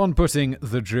 Upon putting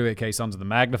the Druitt case under the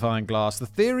magnifying glass, the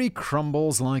theory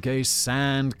crumbles like a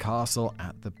sand castle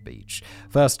at the beach.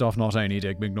 First off, not only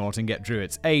did McNaughton get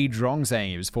Druitt's age wrong,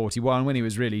 saying he was 41 when he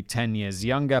was really 10 years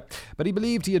younger, but he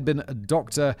believed he had been a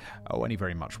doctor when he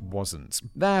very much wasn't.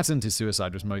 That and his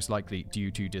suicide was most likely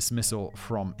due to dismissal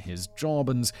from his job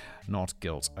and not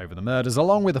guilt over the murders,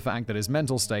 along with the fact that his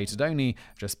mental state had only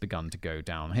just begun to go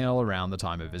downhill around the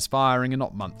time of his firing and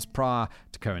not months prior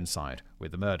to coincide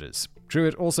with the murders.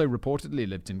 Druitt also reportedly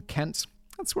lived in Kent.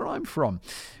 That's where I'm from,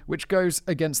 which goes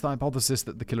against the hypothesis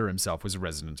that the killer himself was a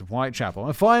resident of Whitechapel.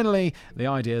 And finally, the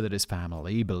idea that his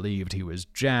family believed he was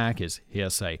Jack is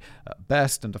hearsay at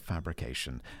best and a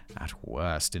fabrication at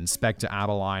worst. Inspector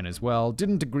Aberline as well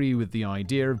didn't agree with the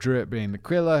idea of Druitt being the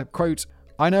killer. Quote,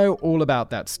 "I know all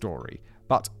about that story,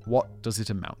 but what does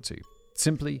it amount to?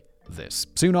 Simply this.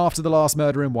 Soon after the last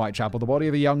murder in Whitechapel, the body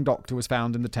of a young doctor was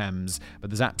found in the Thames, but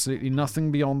there's absolutely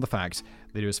nothing beyond the fact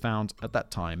that he was found at that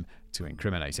time to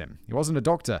incriminate him. He wasn't a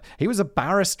doctor. He was a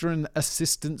barrister and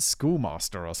assistant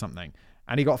schoolmaster or something.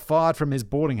 And he got fired from his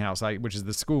boarding house, which is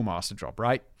the schoolmaster job,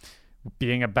 right?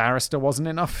 being a barrister wasn't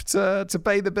enough to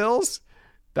pay the bills.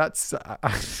 That's, I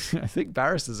think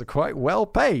barristers are quite well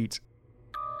paid.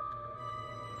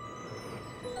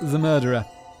 The murderer.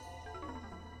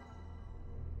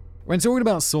 When talking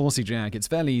about Saucy Jack, it's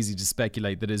fairly easy to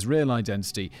speculate that his real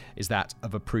identity is that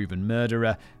of a proven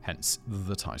murderer, hence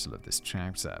the title of this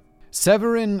chapter.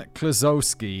 Seweryn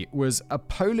Klosowski was a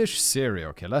Polish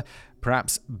serial killer,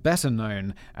 perhaps better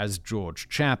known as George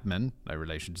Chapman, no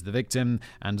relation to the victim,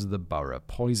 and the borough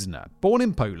poisoner. Born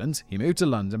in Poland, he moved to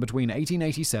London between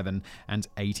 1887 and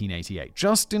 1888,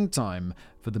 just in time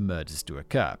for the murders to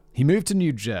occur. He moved to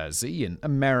New Jersey in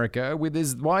America with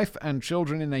his wife and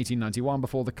children in 1891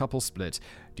 before the couple split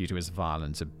due to his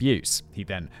violent abuse. He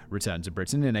then returned to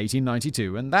Britain in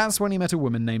 1892, and that's when he met a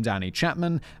woman named Annie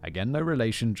Chapman, again no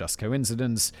relation, just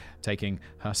coincidence, taking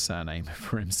her surname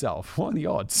for himself. What are the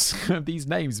odds of these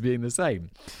names being the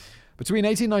same? Between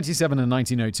 1897 and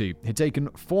 1902, he'd taken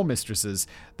 4 mistresses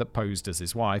that posed as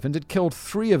his wife and had killed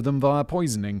 3 of them via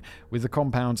poisoning with the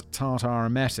compound tartar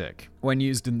emetic. When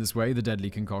used in this way, the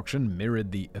deadly concoction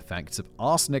mirrored the effects of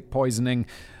arsenic poisoning,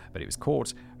 but he was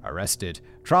caught, arrested,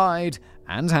 tried,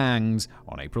 and hanged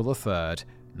on April 3rd,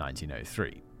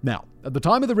 1903. Now, at the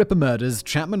time of the Ripper murders,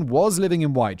 Chapman was living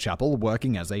in Whitechapel,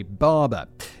 working as a barber.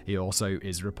 He also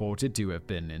is reported to have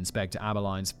been Inspector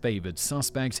Aberline's favoured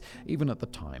suspect, even at the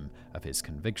time of his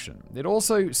conviction. It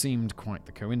also seemed quite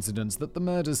the coincidence that the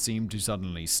murders seemed to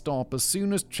suddenly stop as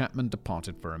soon as Chapman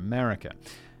departed for America.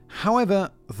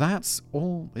 However, that's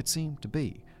all it seemed to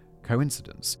be.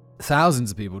 Coincidence. Thousands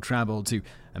of people travelled to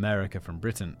America from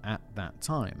Britain at that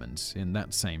time, and in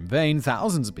that same vein,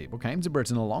 thousands of people came to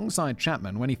Britain alongside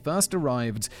Chapman when he first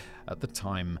arrived at the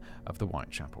time of the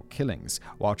Whitechapel killings.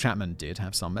 While Chapman did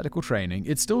have some medical training,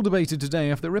 it's still debated today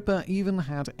if the Ripper even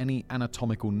had any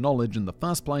anatomical knowledge in the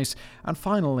first place, and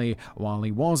finally, while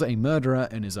he was a murderer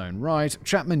in his own right,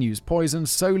 Chapman used poison,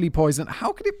 solely poison.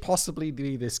 How could it possibly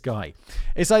be this guy?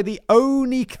 It's like the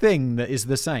only thing that is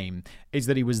the same is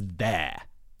that he was there,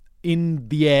 in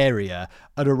the area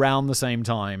at around the same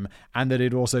time, and that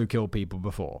he'd also killed people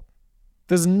before.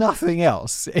 There's nothing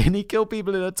else, and he killed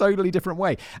people in a totally different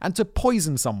way. And to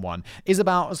poison someone is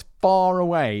about as far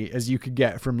away as you could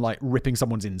get from, like, ripping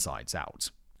someone's insides out.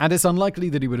 And it's unlikely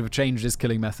that he would have changed his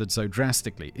killing method so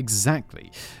drastically.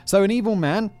 Exactly. So an evil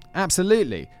man?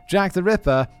 Absolutely. Jack the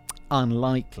Ripper?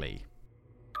 Unlikely.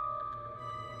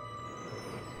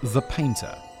 The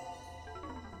Painter.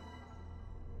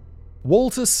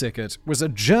 Walter Sickert was a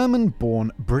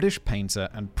German-born British painter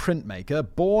and printmaker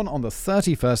born on the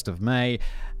 31st of May,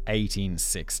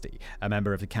 1860. A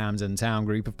member of the Camden Town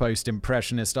group of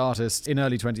post-impressionist artists in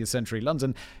early 20th century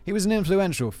London, he was an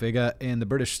influential figure in the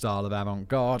British style of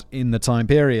avant-garde in the time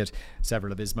period.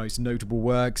 Several of his most notable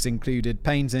works included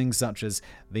paintings such as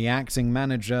The Acting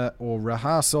Manager or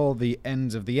Rehearsal, The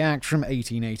End of the Act from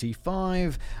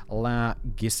 1885, La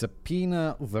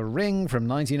Giuseppina, The Ring from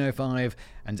 1905,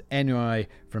 and Ennui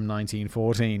from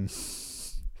 1914.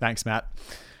 Thanks, Matt.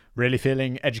 Really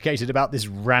feeling educated about this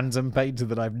random painter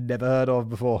that I've never heard of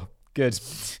before. Good.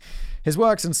 His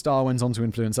works and style went on to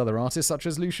influence other artists such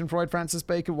as Lucian Freud, Francis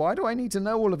Bacon. Why do I need to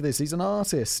know all of this? He's an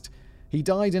artist. He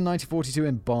died in 1942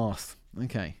 in Bath.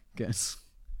 Okay, good.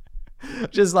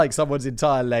 Just like someone's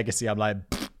entire legacy, I'm like,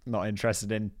 not interested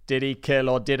in. Did he kill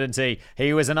or didn't he?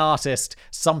 He was an artist.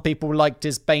 Some people liked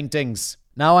his paintings.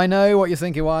 Now I know what you're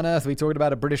thinking, why on earth are we talking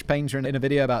about a British painter in a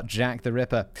video about Jack the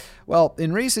Ripper? Well,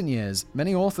 in recent years,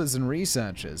 many authors and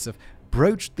researchers have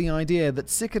broached the idea that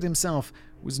Sickert himself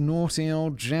was naughty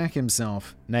old Jack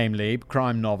himself. Namely,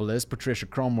 crime novelist Patricia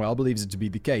Cromwell believes it to be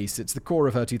the case. It's the core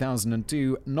of her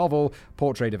 2002 novel,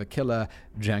 Portrait of a Killer,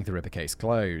 Jack the Ripper Case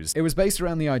Closed. It was based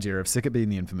around the idea of Sickert being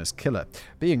the infamous killer.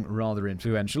 Being rather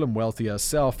influential and wealthy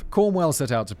herself, Cromwell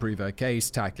set out to prove her case,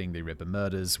 tackling the Ripper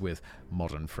murders with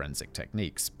modern forensic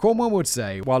techniques. Cromwell would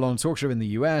say, while on a talk show in the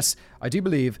US, I do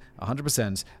believe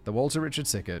 100% that Walter Richard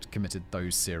Sickert committed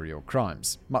those serial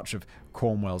crimes. Much of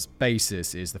Cromwell's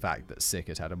basis is the fact that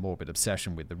Sickert had a morbid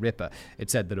obsession with the Ripper. It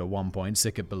said that at one point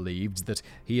Sickert believed that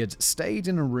he had stayed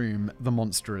in a room the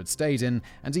monster had stayed in,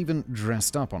 and even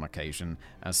dressed up on occasion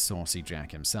as Saucy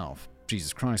Jack himself.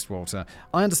 Jesus Christ, Walter.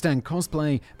 I understand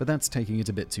cosplay, but that's taking it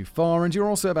a bit too far, and you're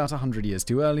also about 100 years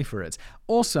too early for it.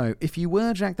 Also, if you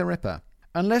were Jack the Ripper,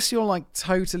 unless you're like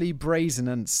totally brazen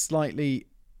and slightly,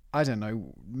 I don't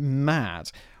know,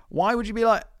 mad, why would you be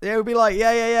like, it would be like,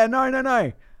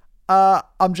 no.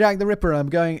 I'm Jack the Ripper, I'm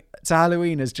going to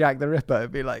Halloween as Jack the Ripper.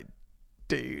 It'd be like,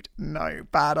 dude, no,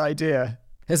 bad idea.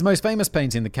 His most famous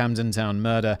painting, The Camden Town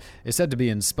Murder, is said to be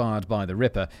inspired by the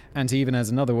Ripper, and he even has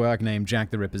another work named Jack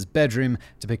the Ripper's Bedroom,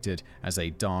 depicted as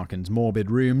a dark and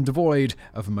morbid room devoid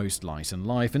of most light and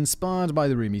life, inspired by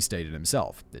the room he stayed in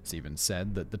himself. It's even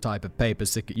said that the type of paper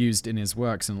Sickert used in his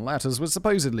works and letters was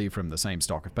supposedly from the same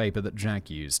stock of paper that Jack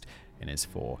used in his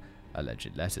 4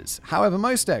 alleged letters. However,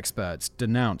 most experts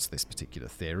denounce this particular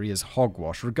theory as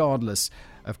hogwash, regardless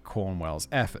of Cornwell's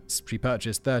efforts. She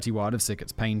purchased 31 of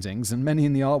Sickert's paintings, and many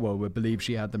in the art world would believe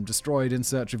she had them destroyed in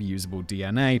search of usable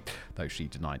DNA, though she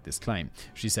denied this claim.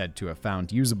 She said to have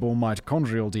found usable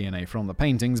mitochondrial DNA from the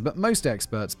paintings, but most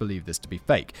experts believe this to be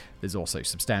fake. There's also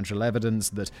substantial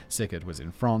evidence that Sickert was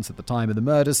in France at the time of the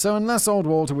murders, so unless old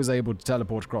Walter was able to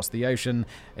teleport across the ocean,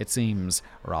 it seems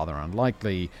rather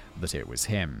unlikely that it was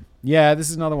him. Yeah, this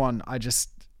is another one.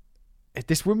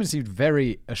 This woman seemed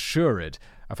very assured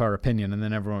of her opinion, and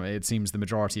then it seems the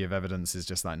majority of evidence is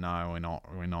just like, no,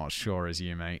 we're not as sure as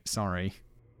you, mate. Sorry.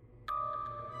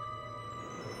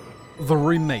 The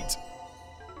roommate.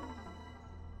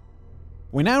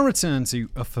 We now return to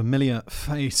a familiar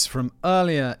face from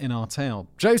earlier in our tale.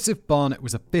 Joseph Barnett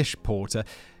was a fish porter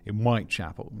in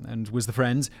Whitechapel and was the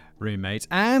friend, roommate,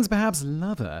 and perhaps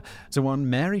lover to one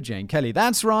Mary Jane Kelly.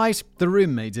 That's right, the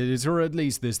roommate did it, or at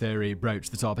least this theory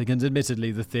broached the topic, and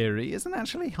admittedly the theory isn't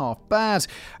actually half bad.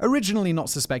 Originally not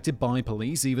suspected by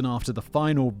police, even after the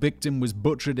final victim was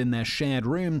butchered in their shared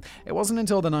room, it wasn't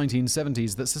until the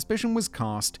 1970s that suspicion was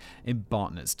cast in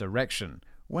Bartnett's direction.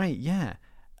 Wait, yeah.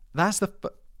 Wait,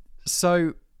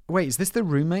 is this the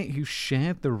roommate who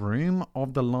shared the room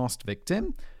of the last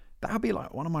victim? That would be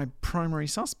like one of my primary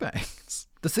suspects.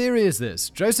 The theory is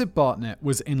this: Joseph Bartnett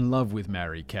was in love with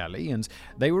Mary Kelly, and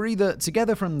they were either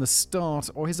together from the start,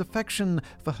 or his affection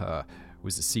for her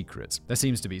was a secret. There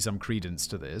seems to be some credence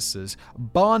to this, as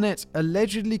Barnett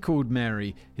allegedly called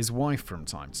Mary his wife from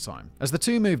time to time. As the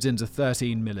two moved into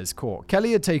 13 Miller's Court,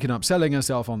 Kelly had taken up selling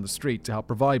herself on the street to help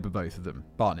provide for both of them.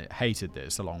 Barnett hated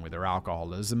this, along with her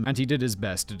alcoholism, and he did his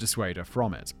best to dissuade her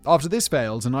from it. After this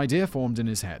failed, an idea formed in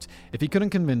his head. If he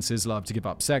couldn't convince his love to give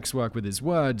up sex work with his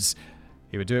words,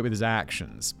 he would do it with his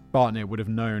actions. Bartnett would have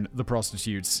known the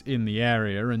prostitutes in the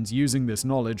area, and using this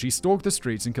knowledge, he stalked the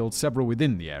streets and killed several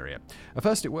within the area. At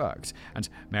first it worked, and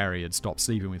Mary had stopped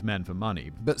sleeping with men for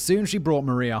money, but soon she brought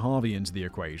Maria Harvey into the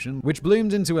equation, which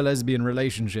bloomed into a lesbian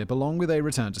relationship along with a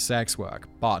return to sex work.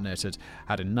 Bartnett had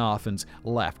had enough and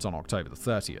left on October the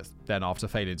 30th. Then, after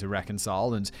failing to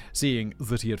reconcile and seeing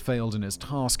that he had failed in his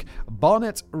task,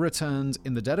 Barnett returned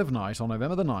in the dead of night on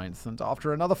November the 9th, and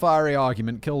after another fiery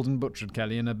argument, killed and butchered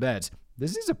Kelly in her bed.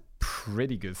 This is a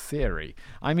pretty good theory.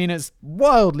 I mean, it's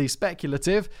wildly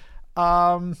speculative.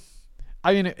 I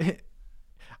feel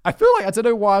like I don't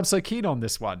know why I'm so keen on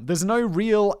this one. There's no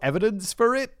real evidence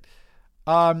for it,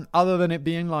 other than it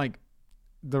being like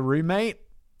the roommate.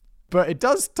 But it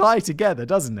does tie together,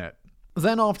 doesn't it?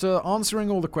 Then, after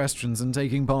answering all the questions and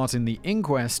taking part in the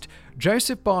inquest,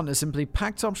 Joseph Barnett simply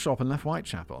packed up shop and left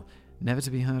Whitechapel, never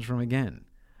to be heard from again.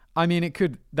 I mean, it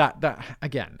could, that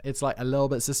again, it's like a little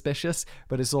bit suspicious,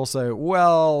 but it's also,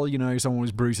 well, you know, someone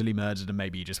was brutally murdered and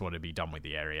maybe you just want to be done with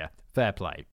the area. Fair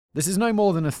play. This is no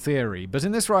more than a theory, but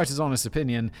in this writer's honest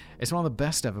opinion, it's one of the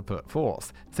best ever put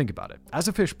forth. Think about it. As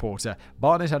a fish porter,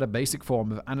 Barnett had a basic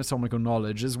form of anatomical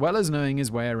knowledge as well as knowing his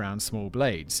way around small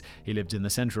blades. He lived in the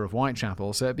center of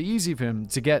Whitechapel, so it'd be easy for him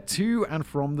to get to and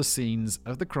from the scenes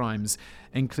of the crimes,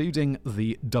 including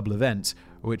the double event,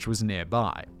 which was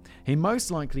nearby. He most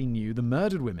likely knew the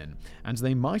murdered women, and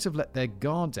they might have let their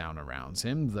guard down around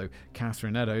him, though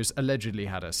Catherine Eddowes allegedly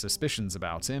had her suspicions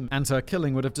about him, and her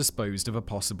killing would have disposed of a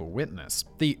possible witness.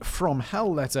 The From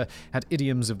Hell letter had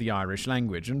idioms of the Irish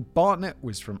language, and Barnett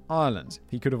was from Ireland.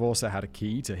 He could have also had a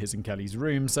key to his and Kelly's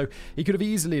room, so he could have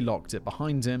easily locked it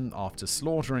behind him after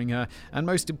slaughtering her, and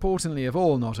most importantly of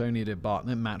all, not only did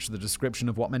Barnett match the description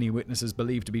of what many witnesses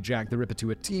believed to be Jack the Ripper to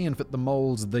a T and fit the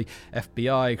molds the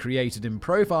FBI created in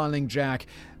profiling Jack,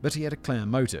 but he had a clear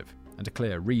motive and a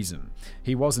clear reason.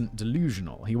 He wasn't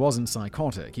delusional, he wasn't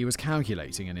psychotic, he was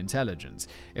calculating and intelligent.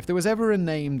 If there was ever a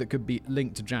name that could be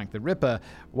linked to Jack the Ripper,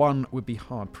 one would be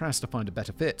hard-pressed to find a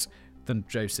better fit than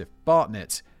Joseph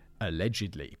Bartnett,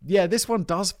 allegedly. Yeah, this one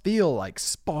does feel like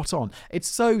spot on. It's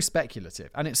so speculative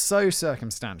and it's so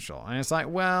circumstantial. And it's like,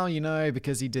 well, you know,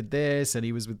 because he did this and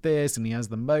he was with this and he has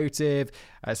the motive.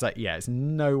 It's like, yeah, it's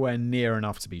nowhere near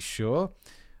enough to be sure.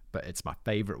 But it's my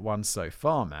favourite one so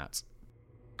far, Matt.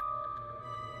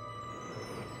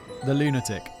 The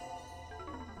lunatic.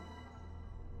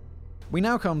 We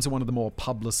now come to one of the more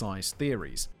publicised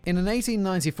theories. In an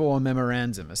 1894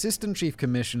 memorandum, Assistant Chief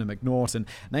Commissioner McNaughton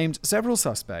named several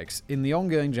suspects in the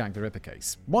ongoing Jack the Ripper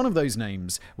case. One of those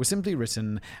names was simply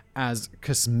written as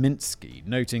Kosminski,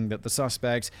 noting that the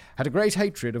suspect had a great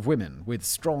hatred of women with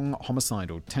strong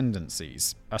homicidal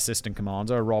tendencies. Assistant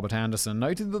Commander Robert Anderson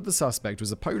noted that the suspect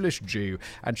was a Polish Jew,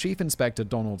 and Chief Inspector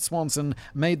Donald Swanson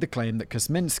made the claim that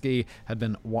Kosminski had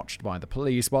been watched by the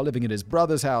police while living at his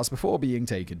brother's house before being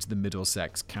taken to the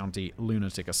Middlesex County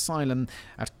Lunatic Asylum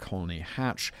at Colney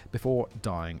Hatch before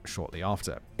dying shortly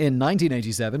after. In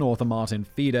 1987, author Martin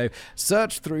Fido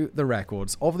searched through the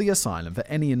records of the asylum for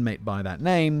any inmate by that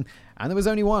name, and there was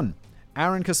only one: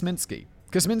 Aaron Kosminski.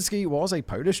 Kosminski was a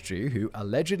Polish Jew who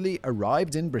allegedly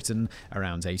arrived in Britain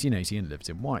around 1880 and lived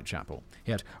in Whitechapel.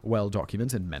 He had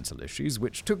well-documented mental issues,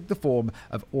 which took the form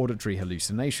of auditory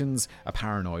hallucinations, a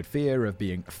paranoid fear of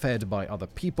being fed by other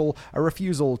people, a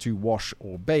refusal to wash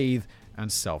or bathe, and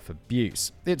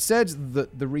self-abuse. It's said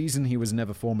that the reason he was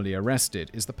never formally arrested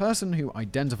is the person who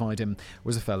identified him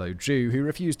was a fellow Jew who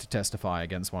refused to testify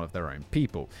against one of their own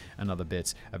people. Another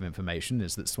bit of information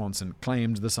is that Swanson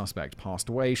claimed the suspect passed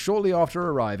away shortly after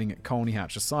arriving at Colney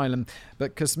Hatch Asylum,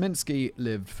 but Kosminski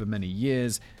lived for many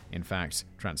years, in fact,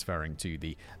 transferring to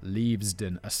the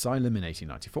Leavesden Asylum in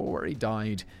 1894, where he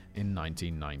died in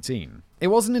 1919. It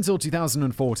wasn't until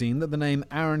 2014 that the name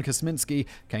Aaron Kosminski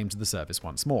came to the surface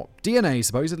once more. DNA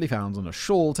supposedly found on a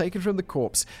shawl taken from the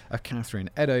corpse of Catherine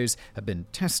Eddowes had been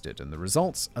tested, and the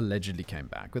results allegedly came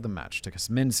back with a match to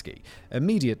Kosminski.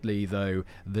 Immediately, though,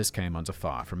 this came under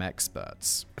fire from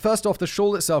experts. First off, the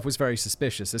shawl itself was very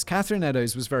suspicious, as Catherine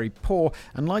Eddowes was very poor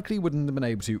and likely wouldn't have been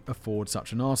able to afford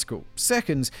such an article.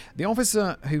 Second, the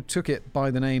officer who took it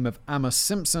by the name of Amos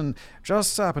Simpson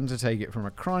just happened to take it from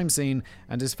a crime scene,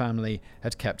 and his family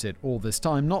had kept it all this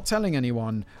time, not telling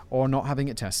anyone or not having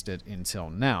it tested until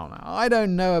now. Now, I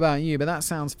don't know about you, but that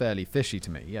sounds fairly fishy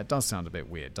to me. Yeah, it does sound a bit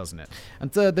weird, doesn't it?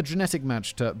 And third, the genetic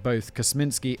match to both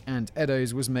Kosminski and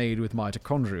Eddowes was made with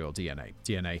mitochondrial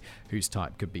DNA whose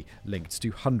type could be linked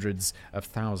to hundreds of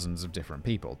thousands of different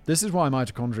people. This is why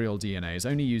mitochondrial DNA is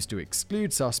only used to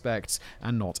exclude suspects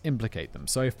and not implicate them.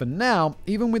 So for now,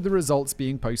 even with the results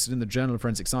being posted in the Journal of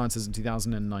Forensic Sciences in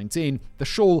 2019, the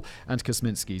Shawl and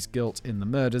Kosminski's guilt in the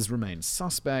murders remains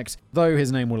suspect, though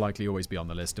his name will likely always be on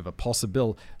the list of a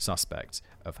possible suspect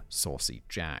of Saucy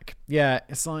Jack. Yeah,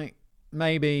 it's like,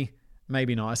 maybe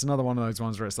not. It's another one of those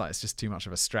ones where it's like, it's just too much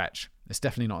of a stretch. It's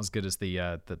definitely not as good as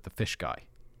the fish guy.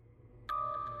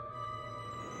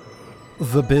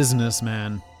 The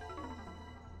Businessman.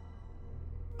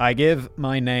 I give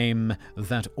my name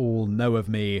that all know of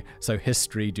me, so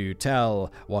history do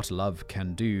tell what love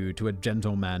can do to a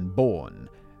gentleman born.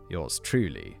 Yours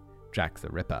truly, Jack the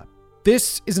Ripper.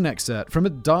 This is an excerpt from a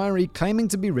diary claiming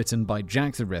to be written by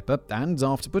Jack the Ripper, and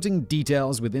after putting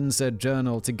details within said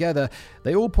journal together,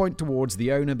 they all point towards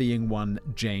the owner being one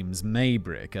James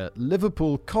Maybrick, a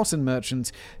Liverpool cotton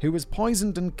merchant who was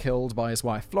poisoned and killed by his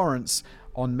wife Florence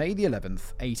on May the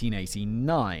 11th,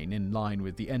 1889, in line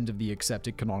with the end of the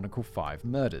accepted canonical 5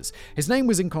 murders. His name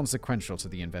was inconsequential to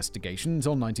the investigation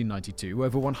until 1992,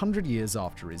 over 100 years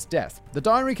after his death. The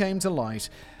diary came to light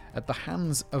at the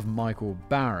hands of Michael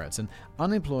Barrett, an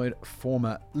unemployed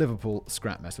former Liverpool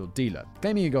scrap metal dealer.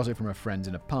 Claiming he got it from a friend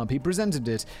in a pub, he presented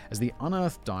it as the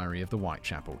unearthed diary of the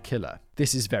Whitechapel killer.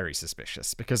 This is very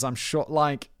suspicious, because I'm sure,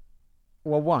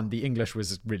 well, one, the English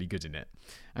was really good in it,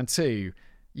 and two,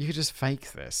 you could just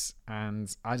fake this,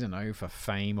 and, I don't know, for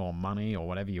fame or money or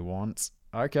whatever you want.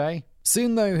 Okay.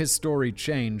 Soon, though, his story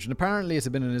changed, and apparently it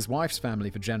had been in his wife's family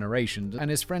for generations,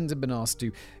 and his friend had been asked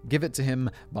to give it to him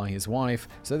by his wife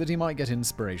so that he might get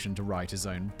inspiration to write his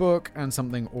own book, and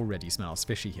something already smells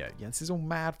fishy here. Yeah, this is all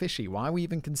mad fishy. Why are we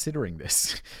even considering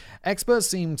this? Experts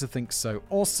seem to think so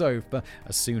also, but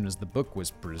as soon as the book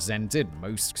was presented,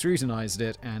 most scrutinized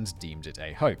it and deemed it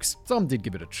a hoax. Some did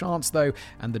give it a chance, though,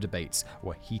 and the debates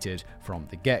were heated from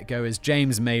the get-go as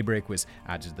James Maybrick was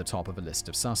added to the top of a list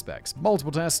of suspects.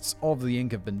 Multiple tests of the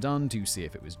ink have been done to see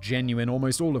if it was genuine,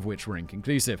 almost all of which were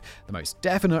inconclusive. The most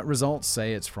definite results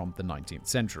say it's from the 19th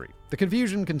century. The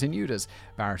confusion continued as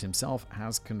Barrett himself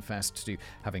has confessed to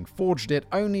having forged it,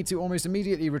 only to almost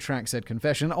immediately retract said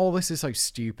confession. Oh, this is so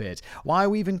stupid. Why are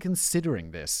we even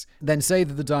considering this? Then say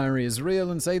that the diary is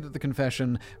real and say that the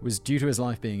confession was due to his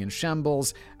life being in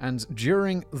shambles, and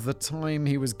during the time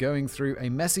he was going through a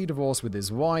messy divorce with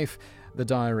his wife, the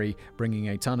diary bringing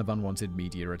a ton of unwanted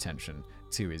media attention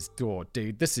to his door.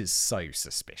 Dude, this is so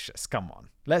suspicious. Come on.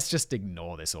 Let's just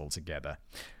ignore this altogether.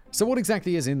 So what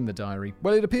exactly is in the diary?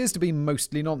 Well, it appears to be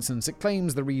mostly nonsense. It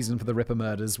claims the reason for the Ripper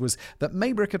murders was that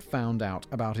Maybrick had found out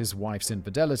about his wife's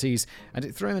infidelities, and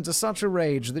it threw him into such a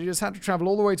rage that he just had to travel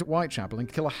all the way to Whitechapel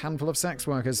and kill a handful of sex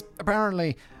workers.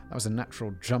 Apparently, that was a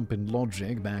natural jump in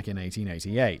logic back in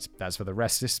 1888. As for the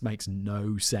rest, this makes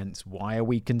no sense. Why are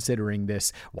we considering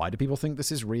this? Why do people think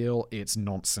this is real? It's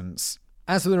nonsense.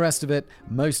 As for the rest of it,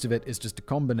 most of it is just a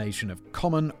combination of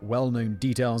common, well-known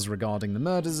details regarding the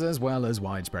murders as well as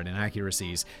widespread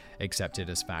inaccuracies, accepted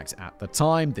as facts at the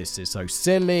time. This is so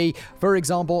silly. For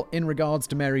example, in regards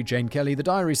to Mary Jane Kelly, the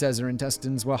diary says her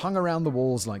intestines were hung around the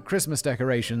walls like Christmas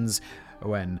decorations,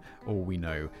 when all we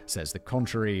know says the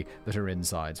contrary, that her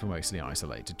insides were mostly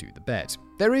isolated to the bed.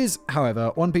 There is,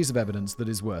 however, one piece of evidence that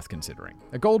is worth considering.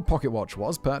 A gold pocket watch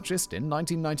was purchased in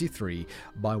 1993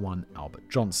 by one Albert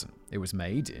Johnson. It was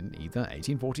made in either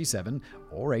 1847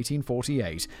 or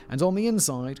 1848, and on the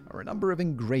inside are a number of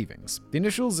engravings. The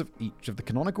initials of each of the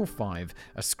canonical 5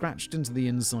 are scratched into the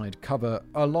inside cover,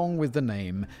 along with the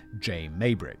name J.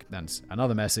 Maybrick, and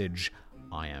another message,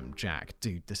 I am Jack.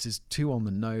 Dude, this is too on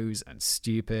the nose and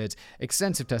stupid.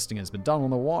 Extensive testing has been done on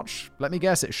the watch. Let me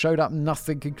guess, it showed up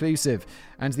nothing conclusive.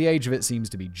 And the age of it seems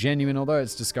to be genuine, although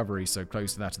its discovery so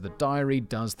close to that of the diary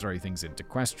does throw things into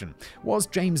question. Was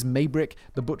James Maybrick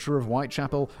the butcher of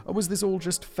Whitechapel, or was this all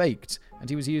just faked, and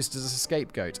he was used as a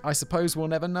scapegoat? I suppose we'll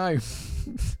never know.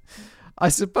 I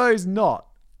suppose not,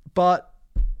 but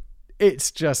it's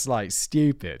just like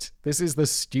stupid. This is the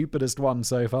stupidest one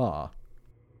so far.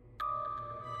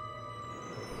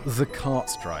 The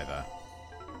cart driver.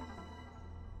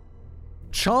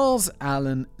 Charles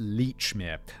Allen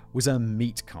Lechmere was a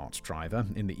meat cart driver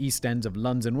in the East End of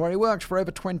London, where he worked for over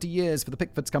 20 years for the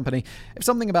Pickfords Company. If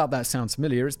something about that sounds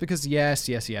familiar, it's because yes,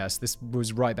 this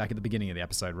was right back at the beginning of the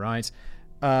episode, right?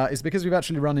 It's because we've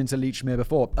actually run into Lechmere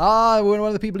before. We're one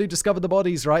of the people who discovered the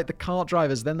bodies, right? The cart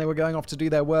drivers. Then they were going off to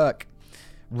do their work.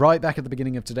 Right back at the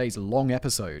beginning of today's long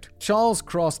episode. Charles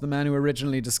Cross, the man who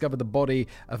originally discovered the body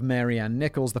of Mary Ann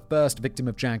Nichols, the first victim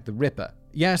of Jack the Ripper.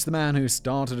 Yes, the man who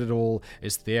started it all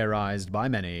is theorized by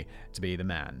many to be the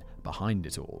man behind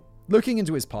it all. Looking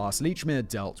into his past, Lechmere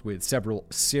dealt with several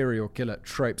serial killer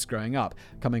tropes growing up.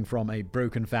 Coming from a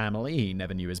broken family, he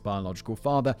never knew his biological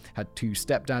father, had 2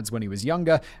 stepdads when he was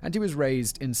younger, and he was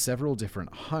raised in several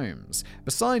different homes.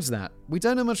 Besides that, we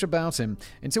don't know much about him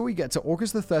until we get to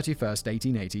August the 31st,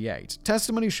 1888.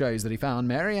 Testimony shows that he found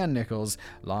Mary Ann Nichols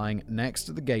lying next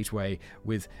to the gateway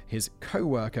with his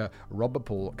co-worker Robert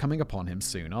Paul coming upon him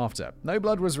soon after. No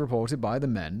blood was reported by the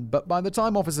men, but by the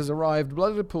time officers arrived,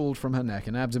 blood had pooled from her neck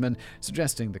and abdomen,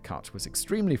 suggesting the cut was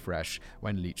extremely fresh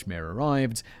when Lechmere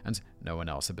arrived, and no one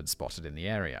else had been spotted in the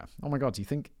area. Oh my god, do you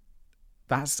think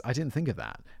that's... I didn't think of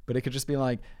that, but it could just be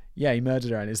like, yeah, he murdered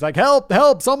her, and it's like,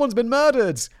 help, someone's been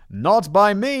murdered! Not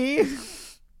by me!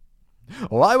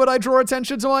 Why would I draw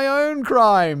attention to my own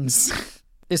crimes?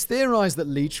 It's theorized that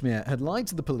Lechmere had lied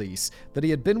to the police that he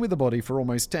had been with the body for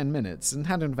almost 10 minutes and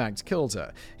had in fact killed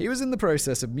her. He was in the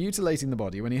process of mutilating the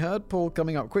body when he heard Paul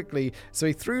coming up quickly, so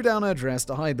he threw down her dress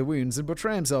to hide the wounds and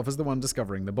portray himself as the one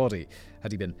discovering the body.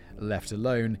 Had he been left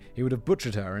alone, he would have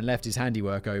butchered her and left his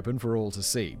handiwork open for all to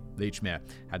see. Lechmere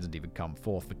hadn't even come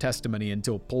forth for testimony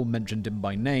until Paul mentioned him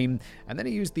by name, and then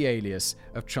he used the alias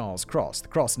of Charles Cross, the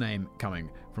Cross name coming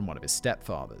from one of his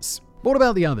stepfathers. What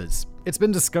about the others? It's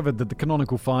been discovered that the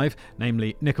canonical 5,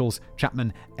 namely Nichols,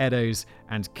 Chapman, Eddowes,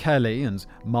 and Kelly, and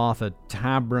Martha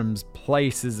Tabram's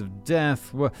places of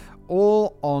death, were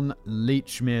all on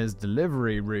Lechmere's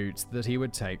delivery route that he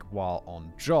would take while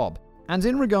on job. And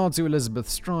in regard to Elizabeth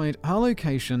Stride, her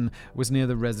location was near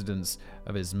the residence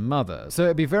of his mother, so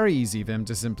it'd be very easy for him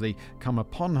to simply come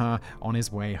upon her on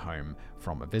his way home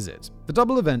from a visit. The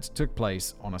double event took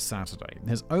place on a Saturday,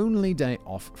 his only day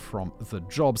off from the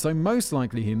job, so most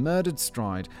likely he murdered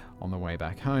Stride on the way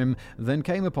back home, then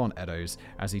came upon Eddowes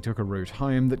as he took a route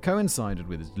home that coincided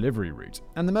with his delivery route.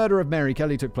 And the murder of Mary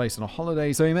Kelly took place on a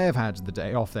holiday, so he may have had the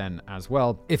day off then as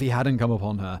well, if he hadn't come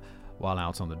upon her while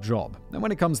out on the job. And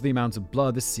when it comes to the amount of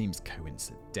blood, this seems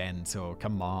coincidental,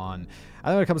 come on.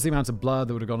 And when it comes to the amount of blood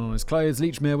that would have gone on his clothes,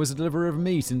 Lechmere was a deliverer of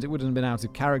meat, and it wouldn't have been out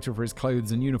of character for his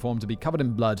clothes and uniform to be covered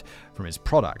in blood from his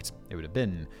product. It would have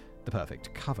been the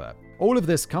perfect cover. All of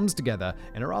this comes together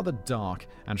in a rather dark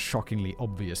and shockingly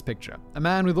obvious picture. A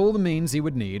man with all the means he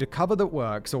would need, a cover that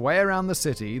works, a way around the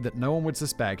city that no one would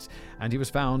suspect, and he was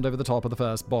found over the top of the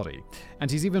first body. And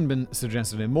he's even been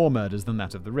suggested in more murders than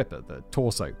that of the Ripper, the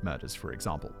torso murders, for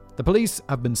example. The police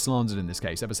have been slandered in this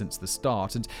case ever since the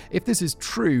start, and if this is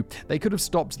true, they could have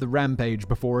stopped the rampage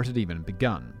before it had even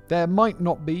begun. There might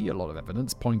not be a lot of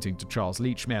evidence pointing to Charles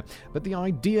Lechmere, but the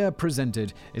idea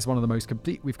presented is one of the most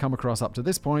complete we've come across up to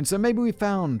this point, so maybe we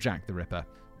found Jack the Ripper.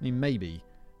 I mean, maybe.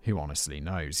 Who honestly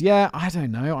knows? Yeah, I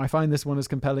don't know. I find this one as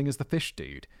compelling as the fish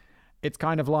dude. It's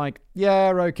kind of like,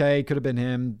 yeah, okay, could have been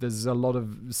him. There's a lot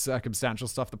of circumstantial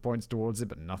stuff that points towards it,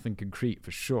 but nothing concrete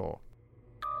for sure.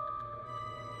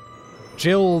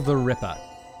 Jill the Ripper.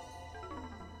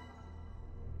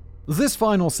 This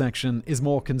final section is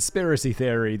more conspiracy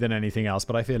theory than anything else,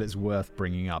 but I feel it's worth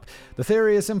bringing up. The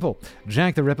theory is simple.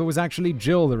 Jack the Ripper was actually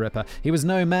Jill the Ripper. He was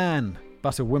no man,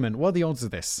 but a woman. What are the odds of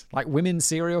this? Like women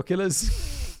serial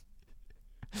killers?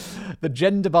 The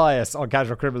gender bias on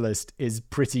Casual Criminalist is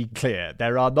pretty clear.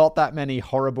 There are not that many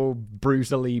horrible,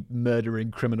 brutally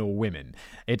murdering criminal women.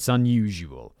 It's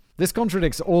unusual. This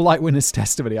contradicts all eyewitness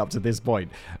testimony up to this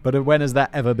point, but when has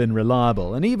that ever been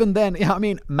reliable? And even then, I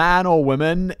mean, man or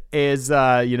woman is,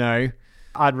 I'd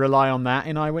rely on that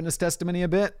in eyewitness testimony a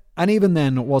bit. And even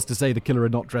then, was to say the killer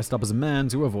had not dressed up as a man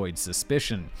to avoid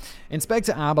suspicion.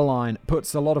 Inspector Aberline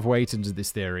puts a lot of weight into this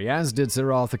theory, as did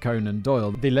Sir Arthur Conan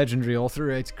Doyle, the legendary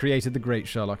author who created the great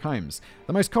Sherlock Holmes.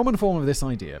 The most common form of this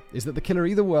idea is that the killer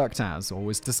either worked as or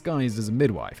was disguised as a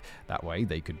midwife. That way,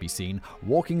 they could be seen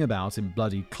walking about in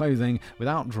bloody clothing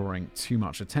without drawing too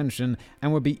much attention,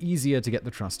 and would be easier to get the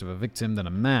trust of a victim than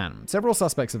a man. Several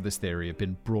suspects of this theory have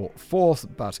been brought forth,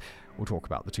 but we'll talk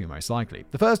about the two most likely.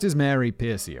 The first is Mary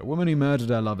Piercy, a woman who murdered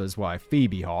her lover's wife,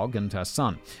 Phoebe Hogg, and her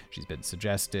son. She's been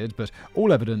suggested, but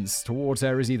all evidence towards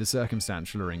her is either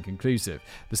circumstantial or inconclusive.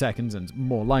 The second, and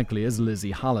more likely, is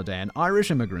Lizzie Halliday, an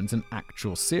Irish immigrant and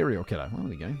actual serial killer. Well, there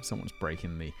we go. Someone's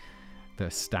breaking the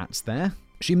stats there.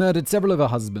 She murdered several of her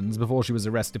husbands before she was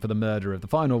arrested for the murder of the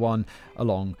final one,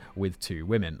 along with 2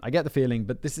 women. I get the feeling,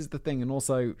 but this is the thing, and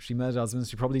also she murdered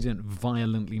husbands. She probably didn't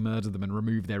violently murder them and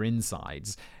remove their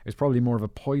insides. It was probably more of a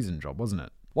poison job, wasn't it?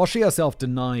 While she herself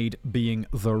denied being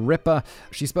the Ripper,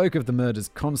 she spoke of the murders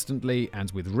constantly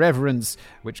and with reverence,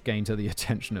 which gained her the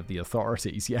attention of the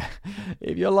authorities. Yeah,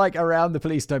 if you're like around the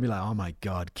police, don't be like, oh my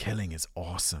god, killing is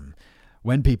awesome.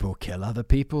 When people kill other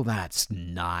people, that's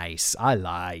nice. I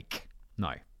like.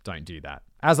 No, don't do that.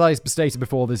 As I stated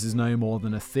before, this is no more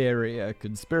than a theory, a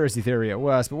conspiracy theory at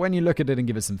worst, but when you look at it and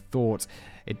give it some thought,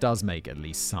 it does make at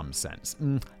least some sense.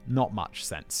 Not much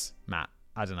sense, Matt.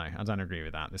 I don't know. I don't agree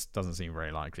with that. This doesn't seem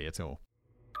very likely at all.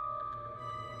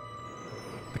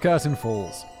 The curtain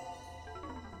falls.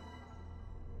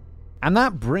 And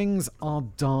that brings our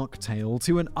dark tale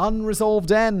to an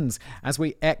unresolved end. As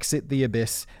we exit the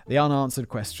abyss, the unanswered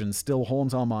questions still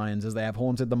haunt our minds as they have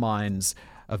haunted the minds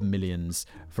of millions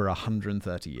for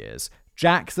 130 years.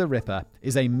 Jack the Ripper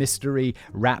is a mystery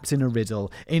wrapped in a riddle,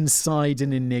 inside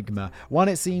an enigma, one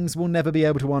it seems we'll never be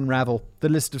able to unravel. The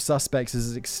list of suspects is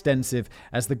as extensive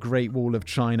as the Great Wall of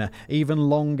China, even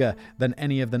longer than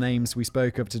any of the names we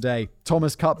spoke of today.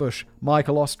 Thomas Cutbush,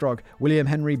 Michael Ostrog, William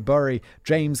Henry Bury,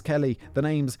 James Kelly, the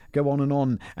names go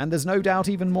on, and there's no doubt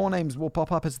even more names will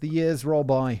pop up as the years roll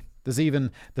by. There's even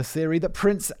the theory that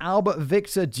Prince Albert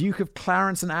Victor, Duke of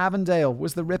Clarence and Avondale,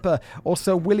 was the Ripper, or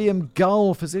Sir William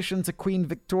Gull, physician to Queen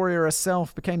Victoria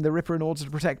herself, became the Ripper in order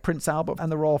to protect Prince Albert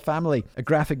and the royal family. A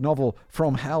graphic novel,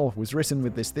 From Hell, was written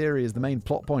with this theory as the main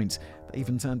plot point. They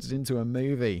even turned it into a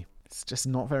movie. It's just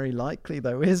not very likely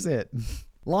though, is it?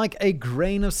 Like a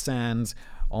grain of sand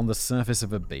on the surface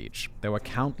of a beach, there were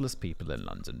countless people in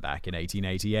London back in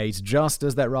 1888, just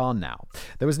as there are now.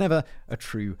 There was never a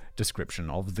true description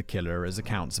of the killer, as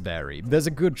accounts vary. There's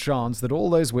a good chance that all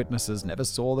those witnesses never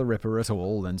saw the Ripper at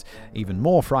all, and even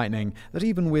more frightening, that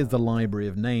even with the library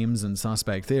of names and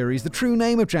suspect theories, the true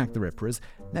name of Jack the Ripper has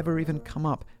never even come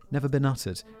up, never been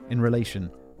uttered in relation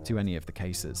to any of the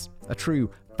cases. A true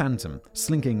phantom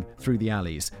slinking through the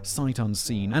alleys, sight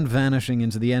unseen, and vanishing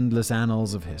into the endless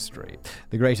annals of history.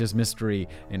 The greatest mystery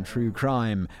in true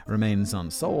crime remains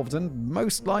unsolved, and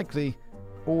most likely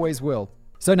always will.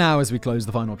 So now, as we close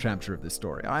the final chapter of this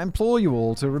story, I implore you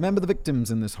all to remember the victims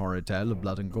in this horrid tale of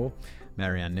blood and gore.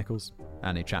 Mary Ann Nichols,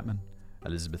 Annie Chapman,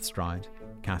 Elizabeth Stride,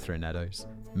 Catherine Eddowes,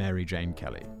 Mary Jane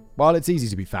Kelly. While it's easy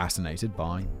to be fascinated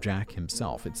by Jack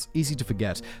himself, it's easy to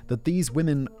forget that these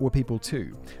women were people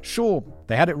too. Sure,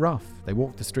 they had it rough. They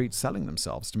walked the streets selling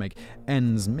themselves to make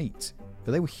ends meet.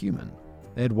 But they were human.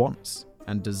 They had wants.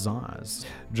 and desires.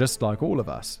 Just like all of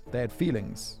us, they had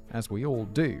feelings, as we all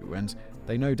do, and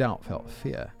they no doubt felt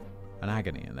fear and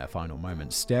agony in their final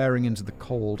moments, staring into the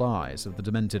cold eyes of the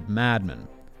demented madman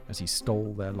as he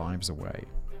stole their lives away.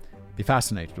 Be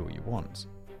fascinated all you want,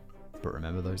 but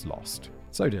remember those lost.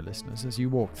 So, dear listeners, as you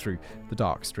walk through the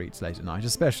dark streets late at night,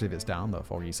 especially if it's down the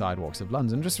foggy sidewalks of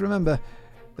London, just remember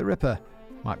the Ripper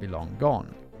might be long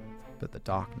gone, but the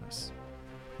darkness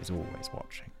is always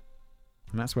watching.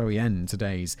 And that's where we end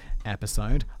today's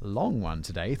episode. Long one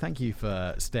today. Thank you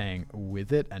for staying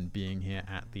with it and being here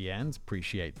at the end.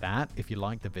 Appreciate that. If you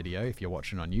like the video, if you're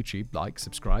watching on YouTube, like,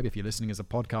 subscribe. If you're listening as a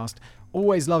podcast,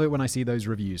 always love it when I see those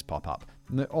reviews pop up.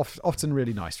 And they're often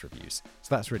really nice reviews.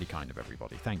 So that's really kind of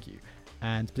everybody. Thank you.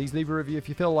 And please leave a review if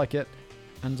you feel like it.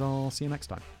 And I'll see you next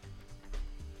time.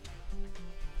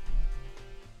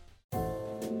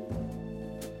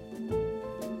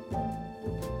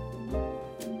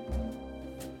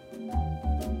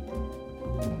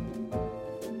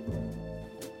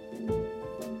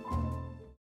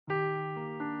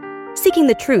 Seeking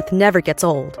the truth never gets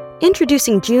old.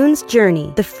 Introducing June's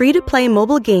Journey, the free-to-play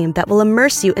mobile game that will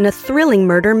immerse you in a thrilling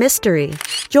murder mystery.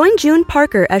 Join June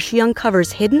Parker as she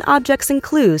uncovers hidden objects and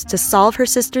clues to solve her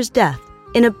sister's death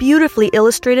in a beautifully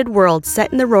illustrated world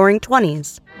set in the Roaring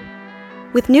 '20s.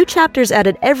 With new chapters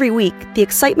added every week, the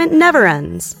excitement never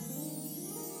ends.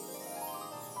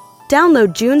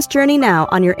 Download June's Journey now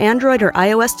on your Android or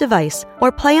iOS device,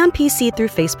 or play on PC through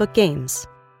Facebook Games.